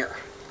then here.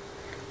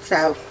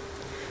 So,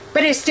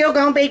 but it's still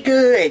going to be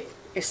good.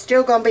 It's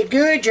still going to be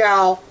good,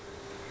 y'all.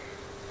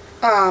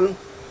 I've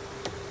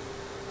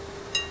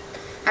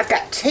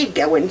got tea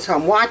going, so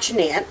I'm watching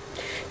it.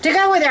 To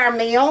go with our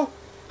meal,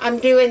 I'm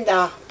doing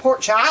the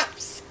pork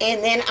chops,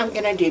 and then I'm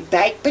going to do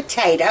baked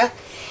potato.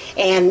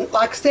 And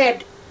like I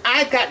said,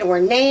 I've got to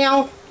where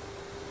now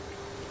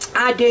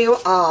I do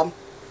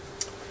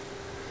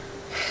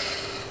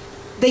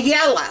the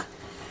yellow,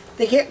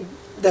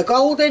 the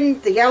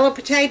golden, the yellow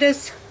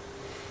potatoes.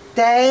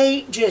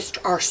 They just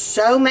are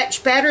so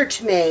much better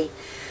to me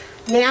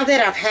now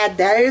that I've had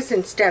those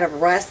instead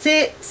of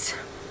russets.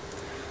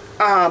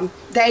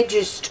 They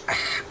just,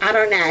 I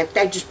don't know,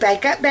 they just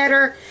bake up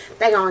better.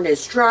 They aren't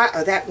as dry.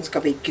 Oh, that one's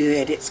going to be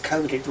good. It's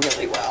coated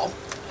really well.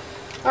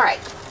 Alright,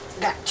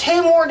 got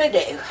two more to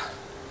do.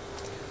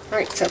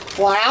 Alright, so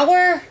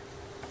flour,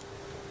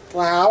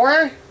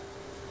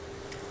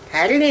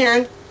 pat it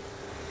in,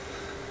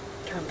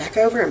 turn back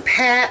over and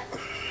pat,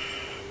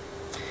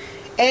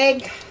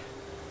 egg,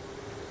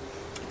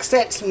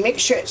 except make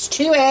sure it's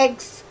 2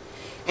 eggs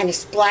and a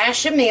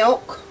splash of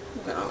milk.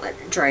 I'm going to let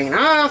it drain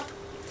off,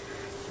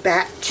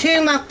 back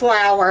to my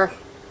flour.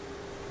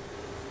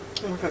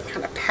 I'm going to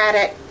kind of pat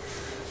it.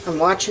 I'm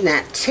watching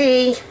that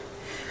tea.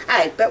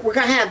 Alright, but we're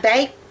going to have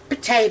baked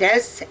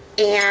potatoes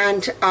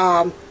and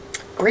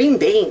green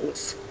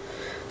beans.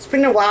 It's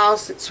been a while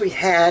since we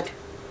had,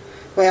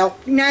 well,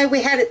 no,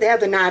 we had it the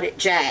other night at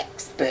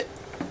Jack's, but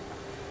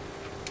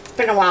it's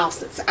been a while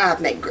since I've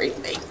made green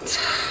beans.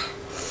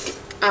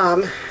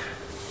 Again,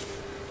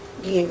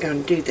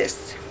 going to do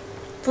this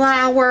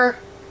flour.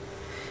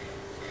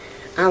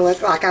 I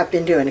look like I've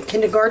been doing a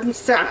kindergarten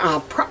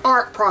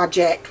art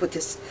project with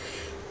this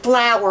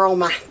flour on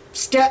my,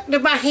 stuck to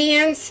my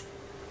hands,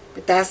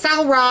 but that's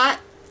alright.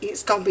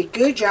 It's going to be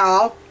good,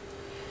 y'all.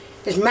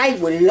 It's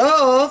made with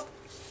love.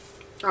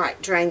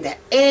 Alright, drain that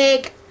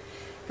egg.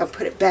 I'll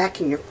put it back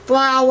in your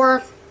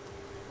flour.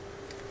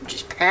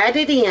 Just pat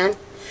it in.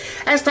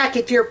 That's like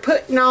if you're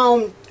putting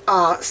on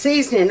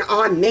seasoning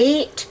on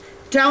meat,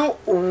 don't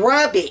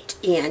rub it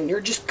in.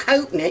 You're just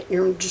coating it.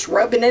 You're just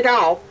rubbing it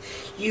off.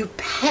 You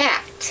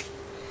pat.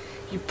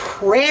 You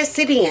press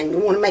it in. You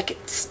want to make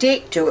it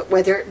stick to it,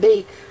 whether it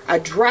be a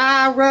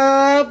dry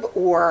rub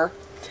or...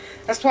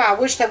 That's why I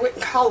wish they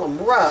wouldn't call them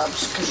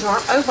rubs, because you're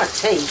on over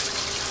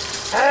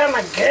teeth. Oh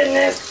my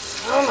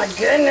goodness. Oh my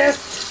goodness.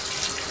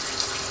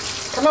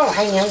 Come on,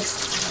 hands.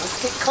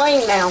 Let's get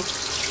clean now.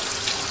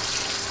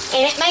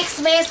 And it makes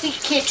a messy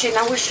kitchen.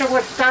 I wish I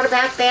would have thought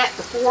about that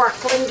before I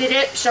cleaned it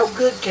up so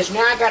good, because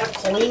now I got to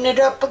clean it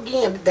up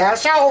again. But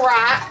that's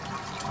alright.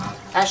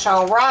 That's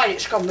alright.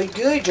 It's going to be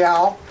good,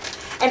 y'all.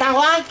 And I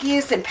like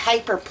using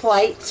paper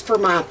plates for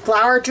my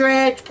flour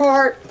dredge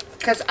part,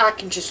 because I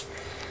can just,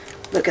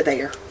 look at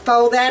there.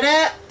 Fold that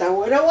up,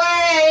 throw it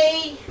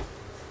away.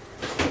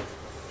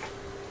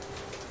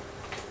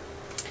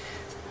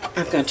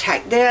 I'm going to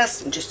take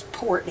this and just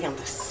pour it down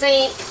the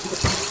sink.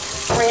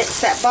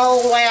 Rinse that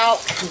bowl out.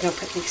 I'm going to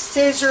put these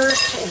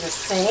scissors in the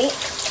sink.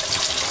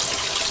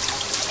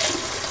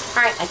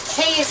 Alright, a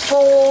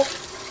teaspoon.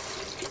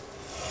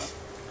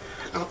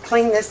 I'll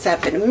clean this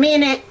up in a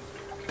minute.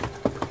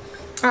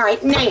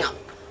 Alright, now,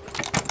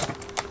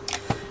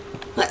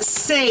 let's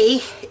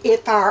see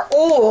if our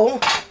oil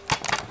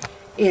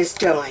is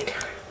done.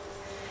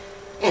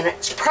 And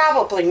it's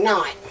probably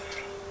not.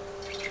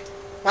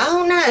 I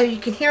don't know, you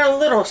can hear a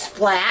little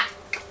splat.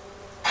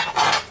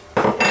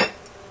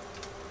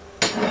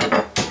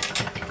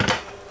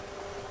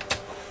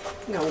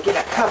 I'm going to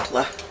get a couple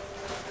of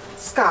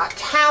Scott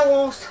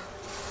towels.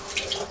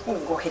 I'm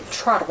going to go ahead and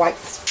try to wipe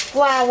this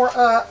flour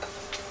up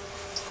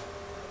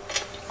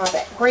while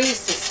that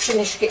grease is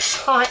finished getting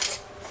hot.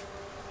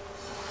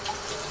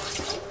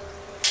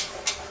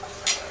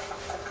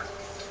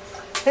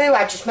 Ooh,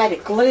 I just made a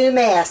glue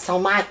mess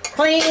on my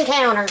clean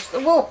counters.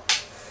 Whoa.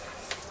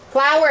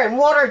 Flour and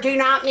water do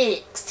not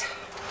mix.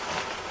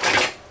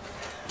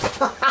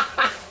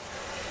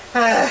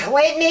 The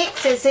way it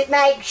mixes, it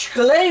makes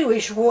glue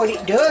is what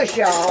it does,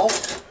 y'all.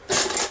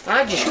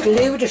 I just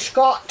glued a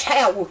Scott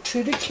towel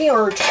to the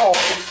countertop.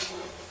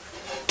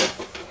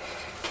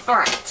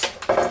 Alright.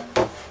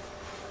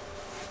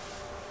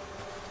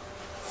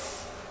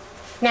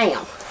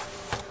 Now,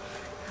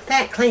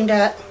 that cleaned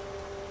up.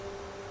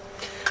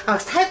 I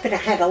was hoping I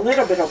had a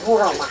little bit of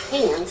water on my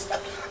hands.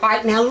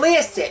 Alright, now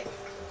listen.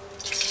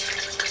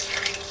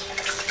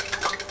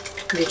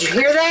 Did you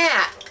hear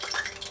that?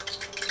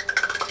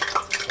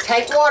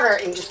 Take water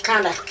and just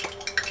kind of,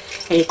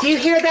 and if you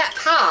hear that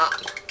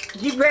pop,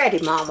 you ready,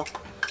 Mama.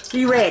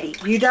 You ready.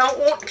 You don't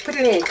want to put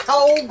it in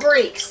cold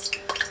grease.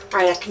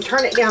 Alright, I can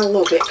turn it down a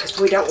little bit because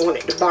we don't want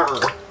it to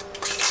burn.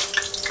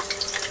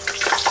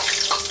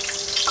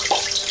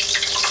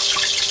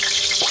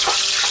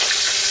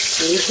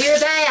 You hear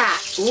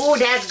that? Ooh,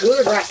 that's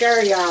good right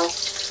there, y'all.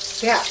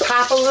 Yeah,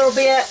 pop a little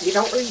bit. You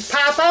don't need to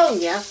pop on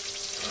you.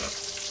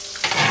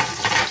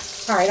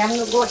 Alright, I'm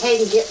going to go ahead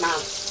and get my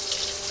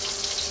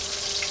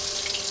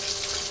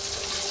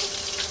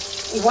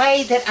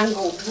way that I'm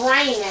going to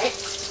drain it.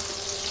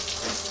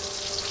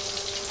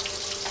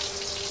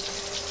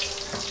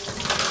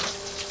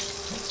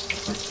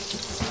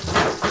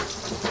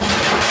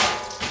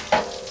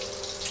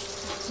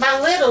 My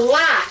little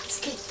lights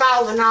keep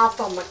falling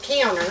off on my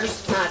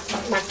counters,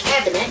 my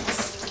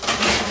cabinets.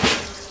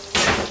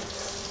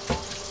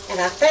 And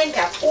I think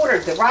I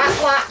ordered the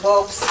right light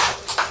bulbs.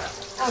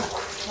 Oh,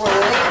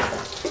 crap.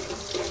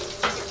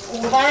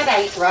 Well, that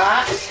ain't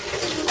right.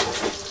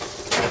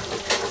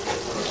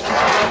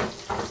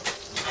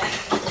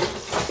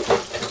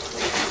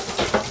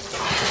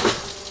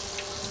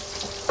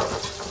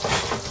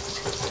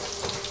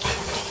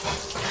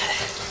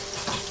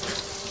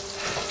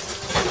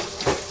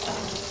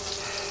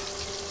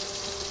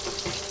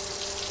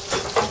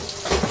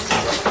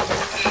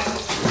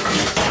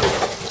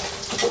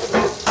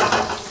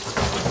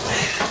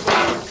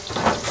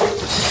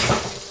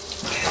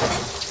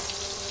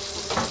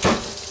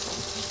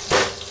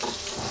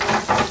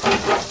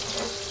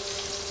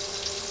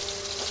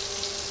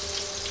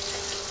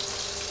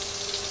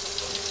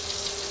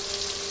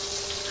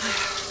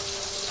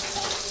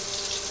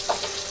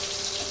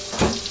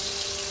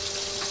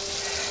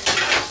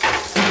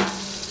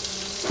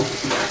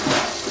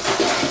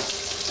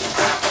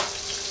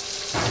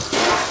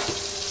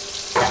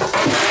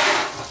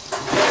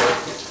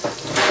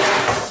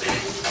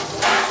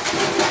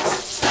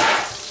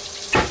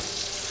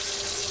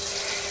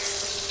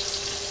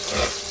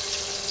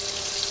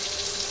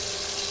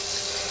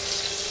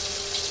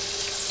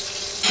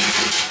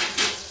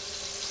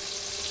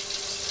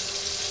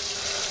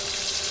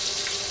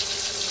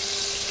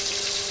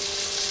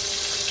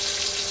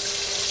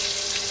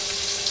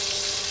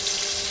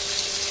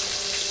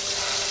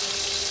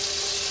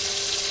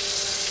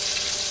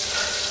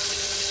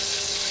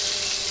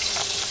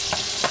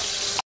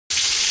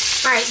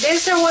 Alright,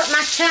 these are what my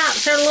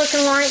chops are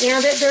looking like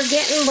now that they're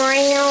getting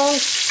brown.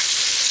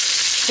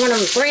 When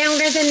I'm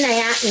browner than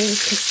that, and you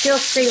can still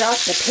see like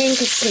the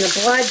pinkish and the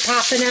blood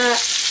popping up.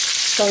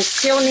 So it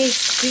still needs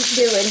to keep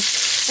doing.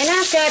 And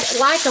I've got it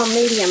like on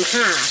medium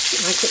high.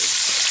 Like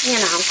it's, you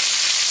know,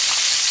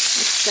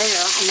 it's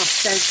there on my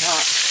stove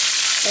top.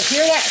 But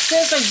hear that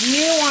sizzle?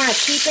 You want to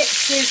keep it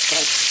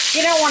sizzling.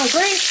 You don't want a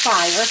grease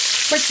fire,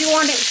 but you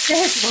want it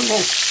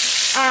sizzling.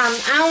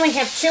 I only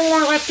have 2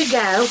 more left to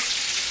go.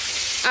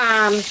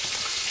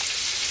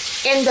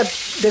 And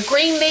the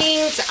green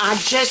beans, I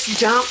just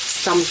dumped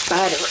some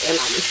butter in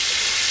them.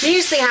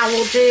 Usually I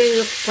will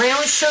do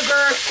brown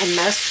sugar and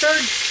mustard,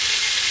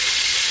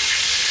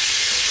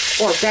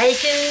 or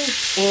bacon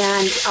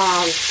and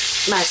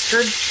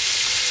mustard,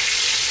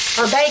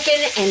 or bacon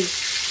and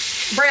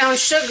brown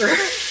sugar,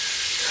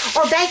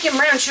 or bacon,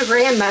 brown sugar,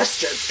 and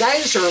mustard.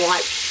 Those are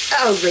like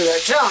over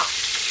the top.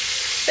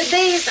 But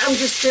these, I'm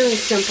just doing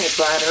simple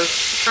butter.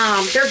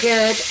 They're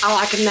good. I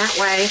like them that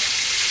way.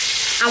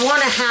 I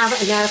want to have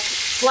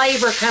enough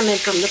flavor coming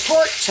from the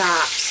pork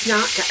chops,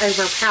 not to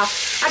overpower.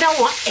 I don't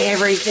want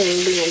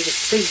everything being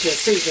just seasoned.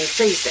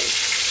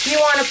 You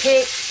want to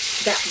pick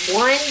that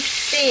one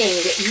thing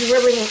that you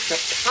really want to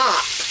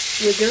pop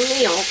with your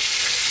meal,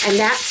 and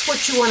that's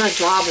what you want to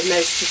draw the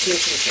most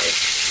attention to.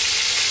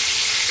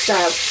 So,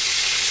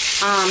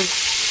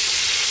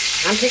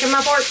 I'm picking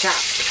my pork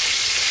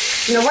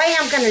chops. And the way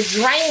I'm going to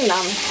drain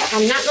them,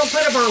 I'm not going to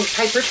put them on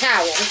paper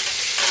towel.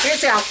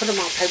 Usually I'll put them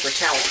on paper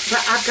towel.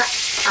 But I've got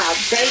a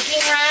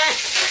baking rack,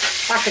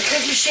 like a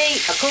cookie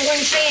sheet, a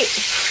cooling sheet.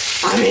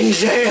 I'm in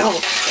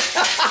jail.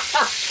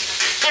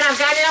 And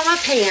I've got it on my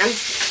pan,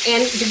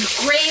 and the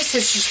grease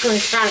is just going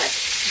to kind of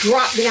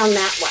drop down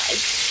that way.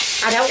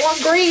 I don't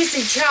want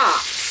greasy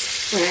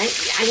chops. Right?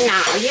 No,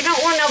 you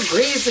don't want no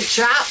greasy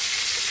chops.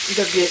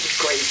 They're good with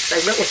grease.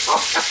 They really are.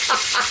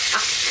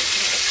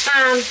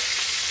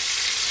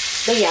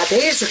 But yeah,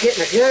 these are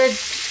getting a good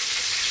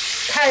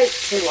coat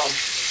to them.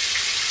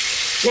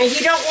 Now,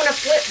 you don't want to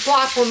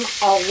flip-flop them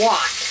a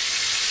lot.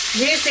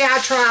 Usually, I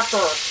try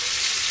for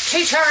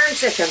 2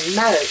 turns at the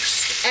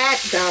most.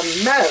 At the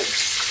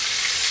most.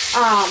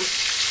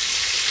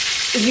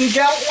 You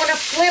don't want to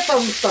flip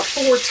them for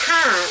 4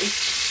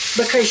 times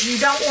because you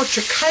don't want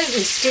your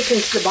coating sticking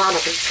to the bottom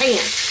of the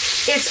pan.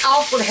 It's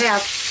awful to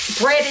have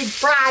breaded,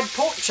 fried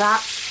pork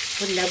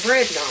chops with no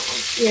bread on them.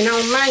 You know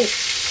what I mean?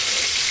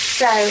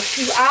 So,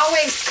 you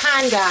always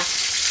kind of,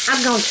 I'm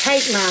going to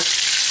take my,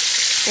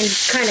 and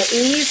just kind of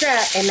ease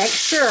up and make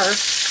sure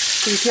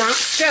he's not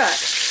stuck.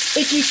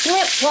 If you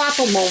flip-flop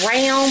them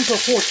around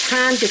before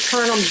time to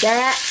turn them,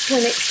 that's when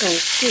it's going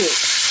to stick.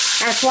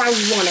 That's why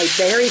you want a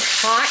very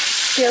hot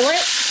skillet.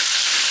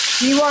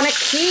 You want to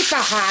keep a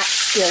hot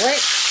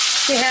skillet.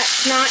 See how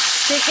it's not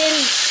sticking?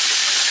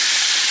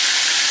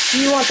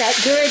 You want that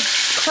good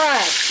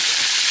crust.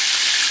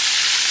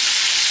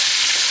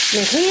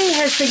 Now, he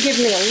has been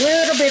giving me a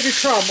little bit of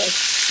trouble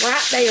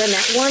right there in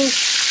that one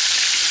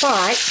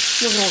spot.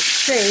 We're going to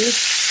see.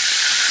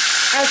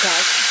 Okay.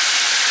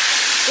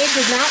 It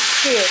did not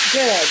stick.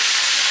 Good.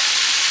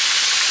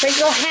 But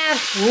you'll have...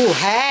 Ooh,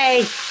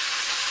 hey.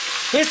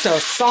 It's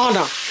a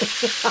sauna.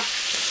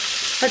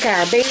 Okay,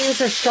 our beans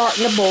are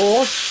starting to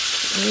boil.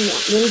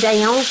 Them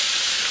down.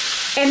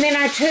 And then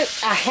I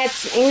had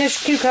some English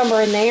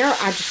cucumber in there.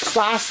 I just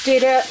sliced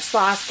it up,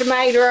 sliced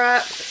tomato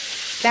up.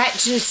 That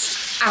just...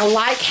 I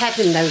like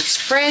having those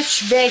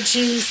fresh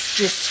veggies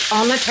just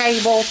on the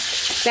table.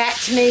 That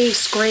to me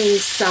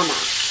screams summer.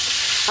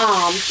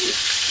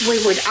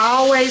 We would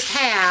always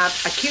have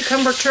a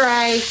cucumber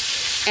tray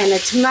and a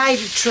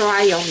tomato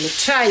tray on the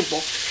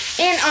table.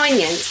 And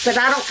onions, but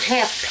I don't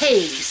have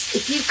peas.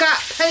 If you've got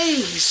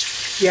peas,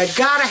 you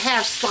gotta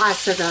have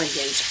sliced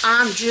onions.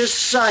 I'm just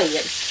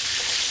saying.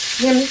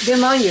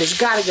 Them onions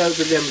gotta go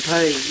with them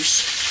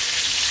peas.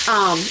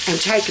 And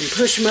take and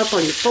push them up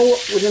on your fork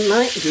with them.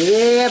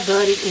 Yeah,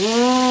 buddy.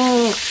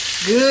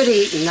 Good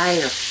eating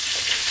there. In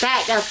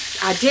fact,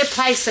 I did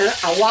place a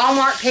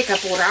Walmart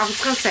pickup order. I was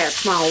going to say a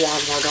small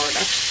Walmart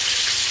order.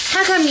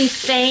 How come you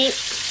think?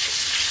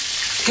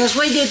 Because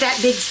we did that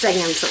big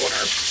Sam's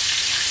order.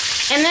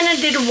 And then I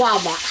did a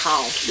Walmart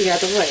haul the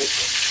other week.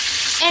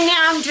 And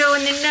now I'm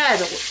doing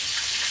another one.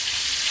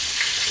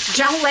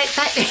 Don't let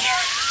that...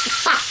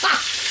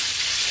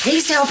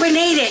 He's helping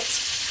eat it.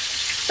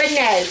 But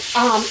no,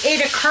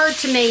 it occurred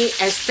to me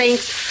as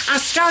things... I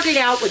started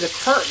out with a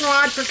curtain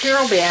rod for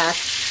Carol Beth,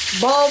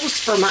 bulbs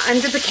for my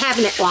under the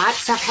cabinet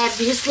lights. I've had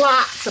these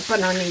lights up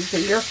underneath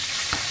here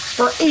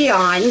for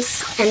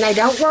eons, and they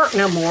don't work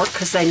no more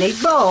because they need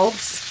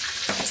bulbs.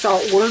 So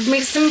I ordered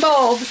me some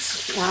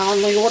bulbs. I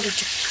only ordered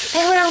 2.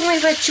 They would only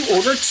let you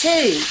order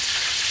 2.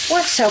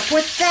 What's up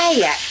with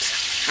that?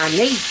 I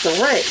need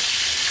 3.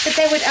 But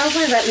they would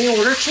only let me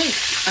order 2.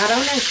 I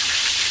don't know.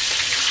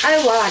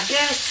 Oh, well, I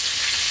guess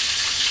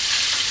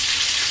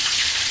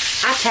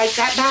I take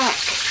that back.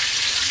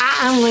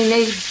 I only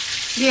need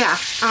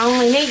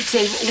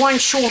 2. One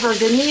shorter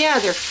than the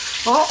other.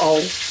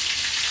 Uh-oh.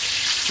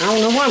 I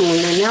don't know what I'm going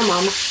to do now,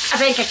 Mama. I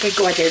think I could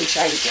go out there and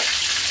change it.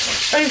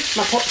 Oh,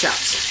 my pork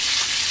chops.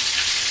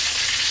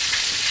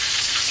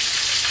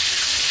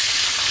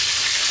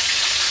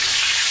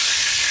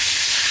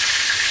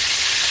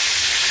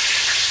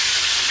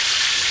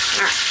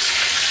 Alright.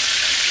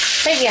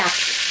 But yeah,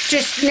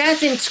 just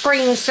nothing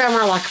screams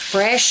summer like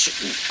fresh.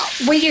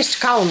 We used to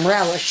call them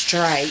relish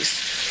trays.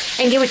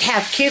 And you would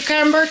have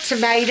cucumber,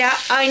 tomato,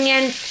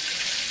 onion,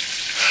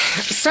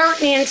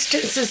 certain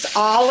instances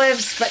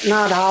olives, but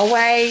not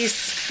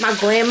always. My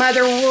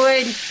grandmother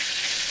would.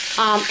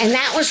 And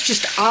that was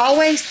just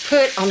always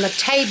put on the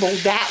table.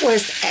 That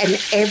was an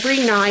every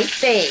night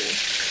thing.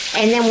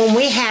 And then when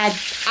we had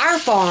our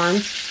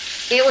farm,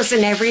 it was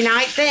an every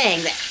night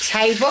thing. That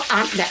table,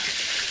 that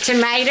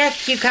tomato,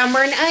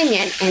 cucumber, and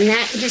onion. And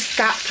that just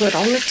got put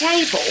on the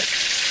table.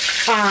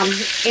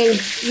 And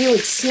you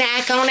would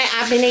snack on it.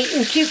 I've been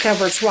eating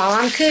cucumbers while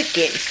I'm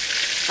cooking.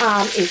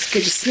 It's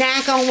good to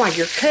snack on while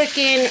you're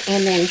cooking,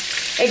 and then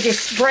it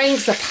just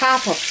brings a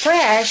pop of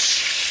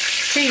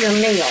fresh to your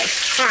meal.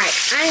 Alright,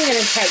 I'm going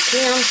to take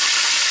him.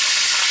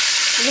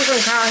 We're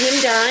going to call him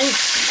done.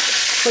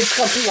 We're just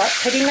going to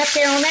put him up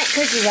there on that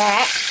cookie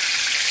rack.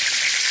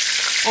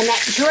 And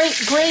that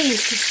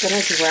grease is going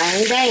to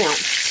drain down.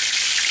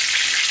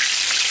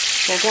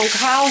 We're going to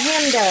call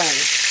him done.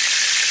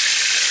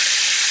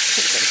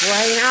 Put the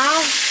drain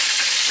off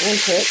and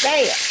put it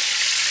there.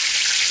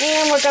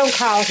 And we're going to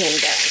call him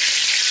done.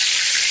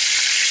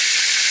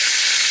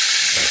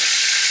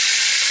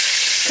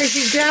 Because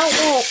you don't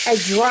want a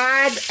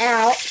dried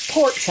out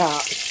pork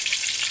chop.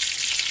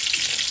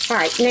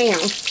 Alright, now,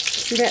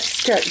 that's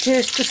stuck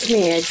just a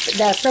smidge, but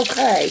that's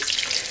okay.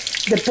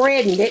 The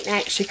breading didn't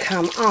actually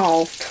come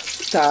off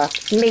the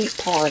meat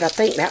part. I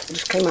think that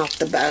just came off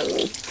the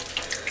bone.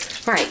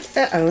 Alright,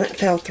 that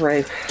fell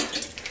through.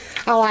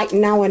 I like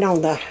knowing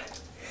on the...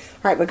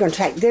 Alright, we're going to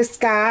take this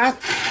guy.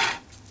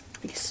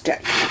 He's stuck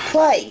to the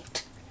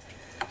plate.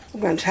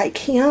 We're going to take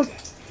him.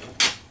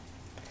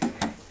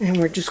 And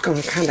we're just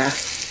going to kind of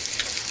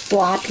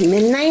flop him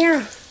in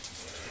there.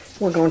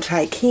 We're going to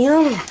take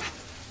him.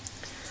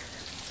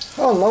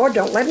 Oh, Lord,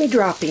 don't let me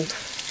drop him.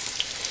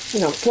 I'm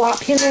going to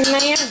flop him in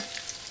there.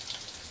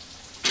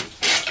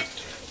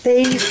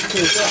 These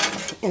can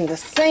get in the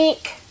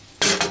sink.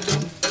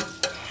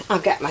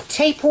 I've got my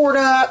tea poured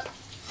up.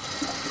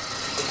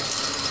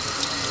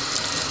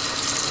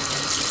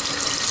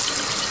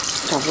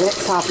 I've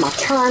ripped off my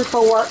turn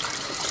fork.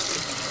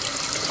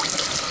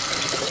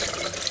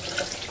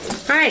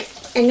 Alright,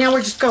 and now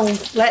we're just going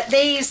to let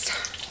these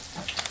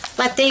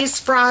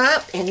fry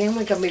up, and then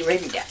we're going to be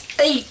ready to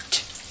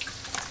eat.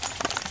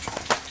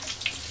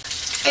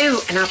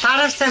 Ooh, and I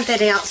thought of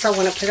something else I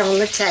want to put on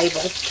the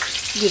table.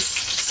 This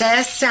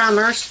says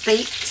Summer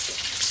speaks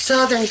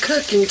Southern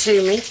cooking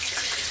to me.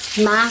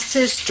 My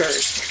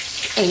sister's,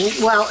 and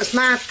well, it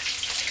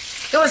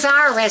was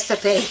our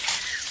recipe.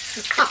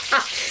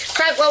 It's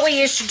like what we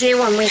used to do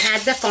when we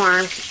had the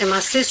farm. And my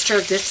sister,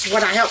 this is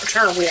what I helped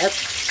her with,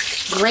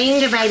 green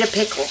tomato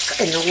pickles.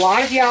 And a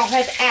lot of y'all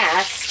have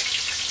asked.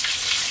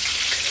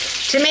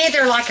 To me,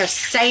 they're like a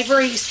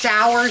savory,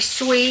 sour,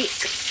 sweet.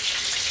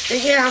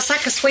 Yeah, it's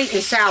like a sweet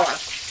and sour.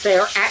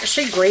 They're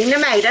actually green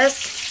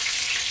tomatoes.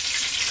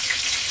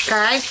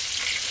 Okay?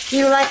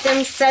 You let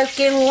them soak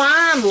in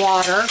lime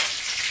water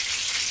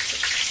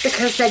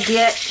because they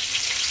get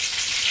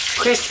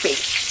crispy.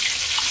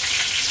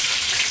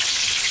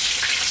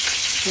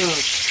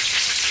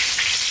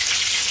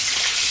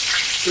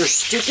 They're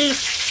sticky.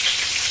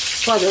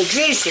 Well, they're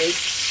juicy.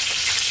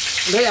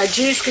 But a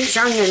juice keeps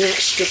on you and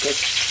it's sticky.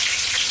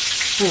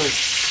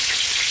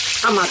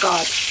 Oh my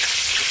God.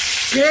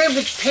 Good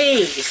with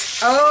peas.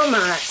 Oh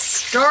my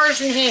stars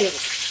and hennies.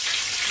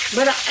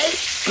 But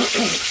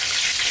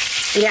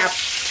yeah,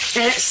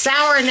 and it's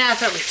sour enough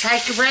that would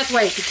take your breath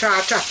away if you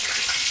try talking.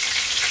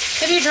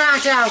 If you try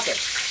talking.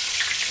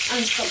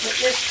 I'm just going to put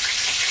this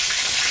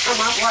on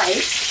my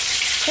plate.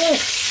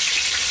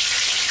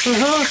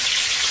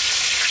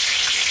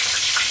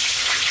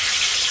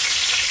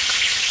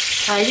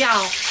 Hey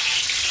y'all.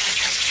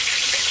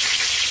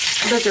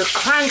 But they're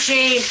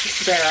crunchy.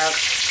 They're,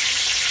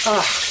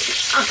 oh,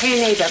 I can't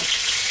eat them.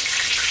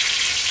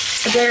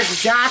 They're to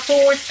die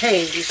for with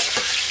peas.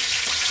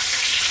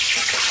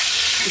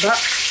 But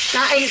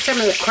I ate some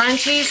of the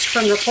crunchies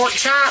from the pork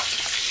chop.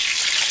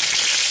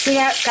 See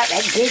how it's got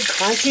that good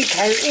crunchy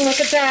coating? Look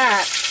at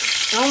that.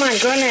 Oh my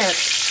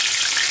goodness.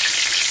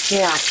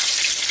 Yeah.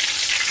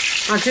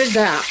 I did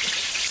that.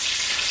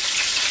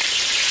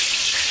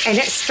 And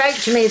it spoke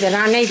to me that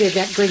I needed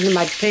that green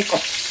tomato pickle.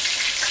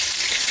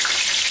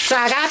 So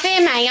I got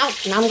them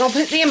out, and I'm going to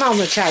put them on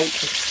the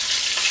table.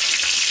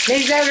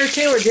 These other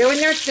two are doing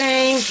their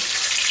thing.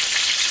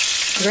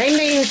 Green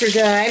beans are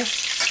done.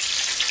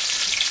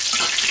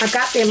 I've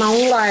got them on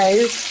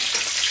low.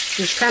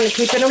 Just kind of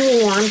keeping them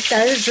warm.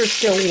 Those are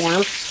still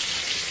warm.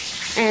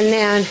 And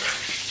then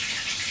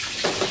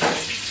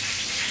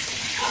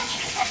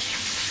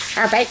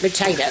our baked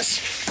potatoes.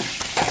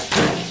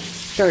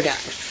 They're done.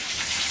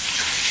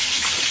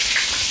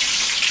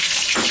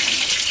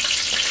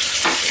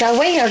 So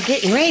we are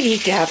getting ready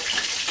to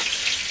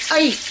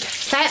eat.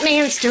 Fat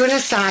man's doing a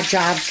side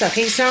job, so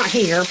he's not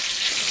here.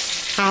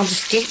 I'll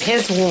just keep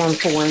his warm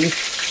for him.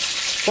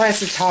 Bless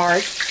his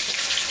heart.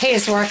 He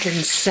is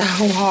working so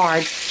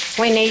hard.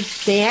 We need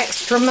the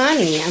extra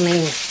money. I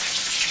mean,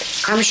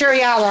 I'm sure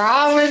y'all are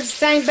all in the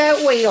same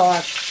boat we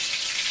are.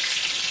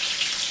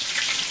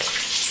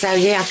 So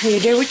yeah, you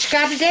do what you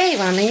gotta do.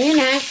 I mean, you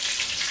know.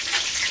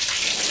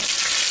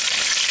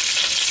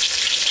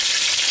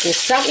 If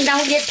something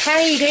don't get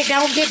paid, it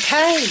don't get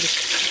paid.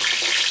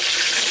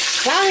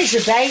 As long as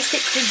your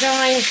basics are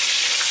done,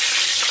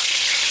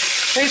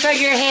 roof over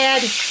your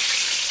head,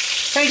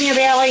 food in your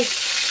belly.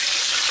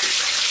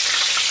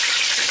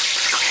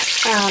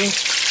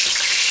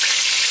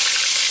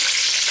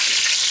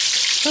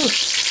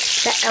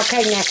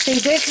 Okay, now see,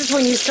 this is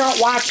when you start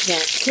watching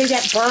it. See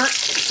that burnt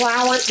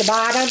flour at the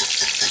bottom?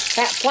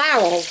 That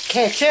flour will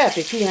catch up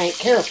if you ain't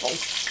careful.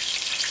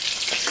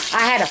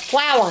 I had a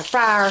flour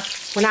fryer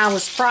when I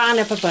was frying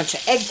up a bunch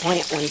of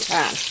eggplant one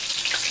time.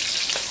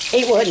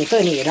 It wasn't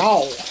funny at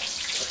all.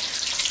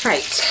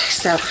 Alright,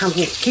 so I'm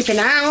going to keep an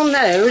eye on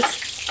those.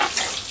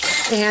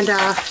 And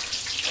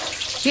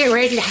get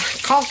ready to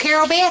call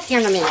Carol Beth here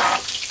in a minute.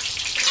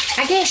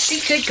 I guess she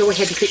could go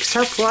ahead and fix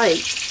her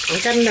plate.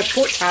 I've got enough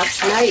pork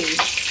chops made.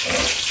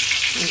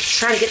 I'm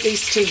trying to get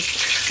these two.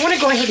 I want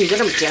to go ahead and get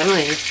them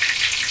done.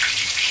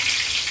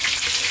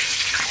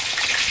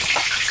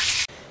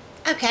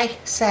 Okay,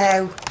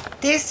 so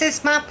this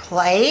is my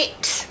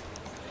plate.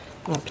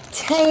 My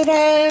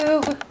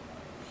potato.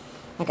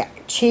 I got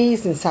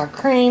cheese and sour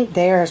cream.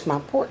 There's my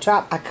pork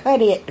chop. I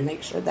cut it to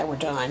make sure they were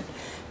done.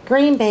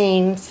 Green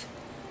beans.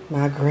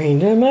 My green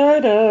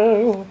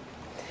tomato.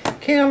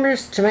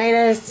 Cucumbers,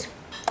 tomatoes.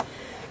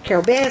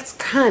 Carol Beth's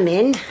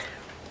coming.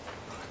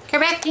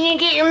 Carol Beth, can you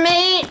get your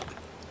meat?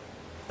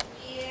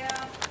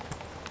 Yeah.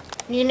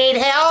 You need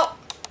help?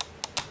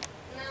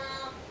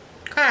 No.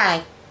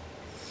 Okay.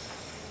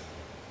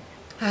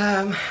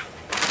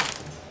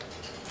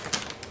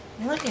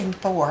 Looking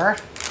for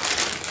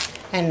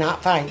and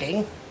not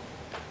finding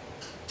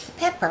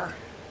pepper.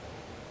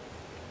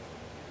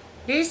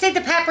 Do you see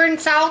the pepper and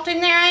salt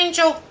in there,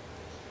 Angel?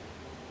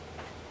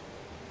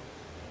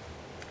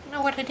 I don't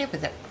know what I did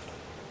with it.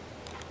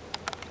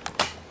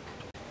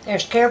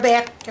 There's Carol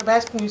Beth. Carol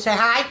Beth, can you say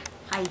hi?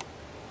 Hi.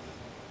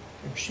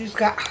 She's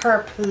got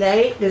her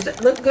plate. Does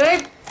it look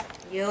good?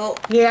 Yup.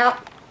 Yeah.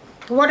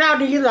 What all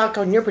do you like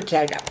on your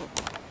potato?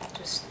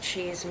 Just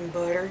cheese and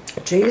butter.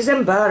 Cheese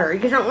and butter.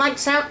 You don't like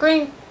sour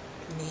cream?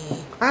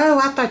 Nee. Oh,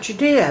 I thought you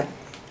did.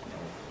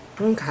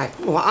 Okay.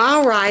 Well,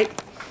 all right.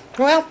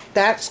 Well,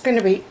 that's going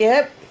to be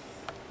it.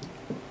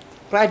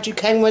 Glad you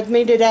came with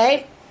me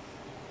today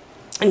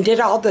and did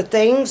all the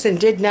things and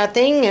did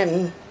nothing,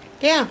 and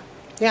yeah.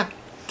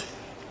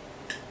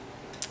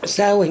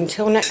 So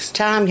until next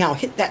time, y'all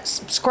hit that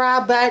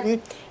subscribe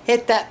button,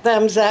 hit that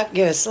thumbs up,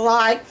 give us a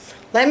like.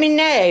 Let me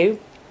know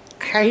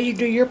how you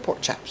do your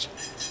pork chops.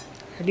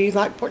 How do you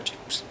like pork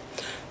chops?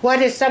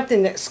 What is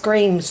something that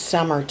screams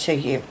summer to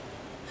you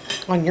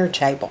on your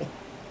table?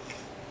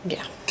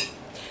 Yeah.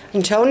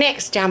 Until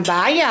next time,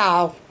 bye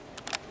y'all.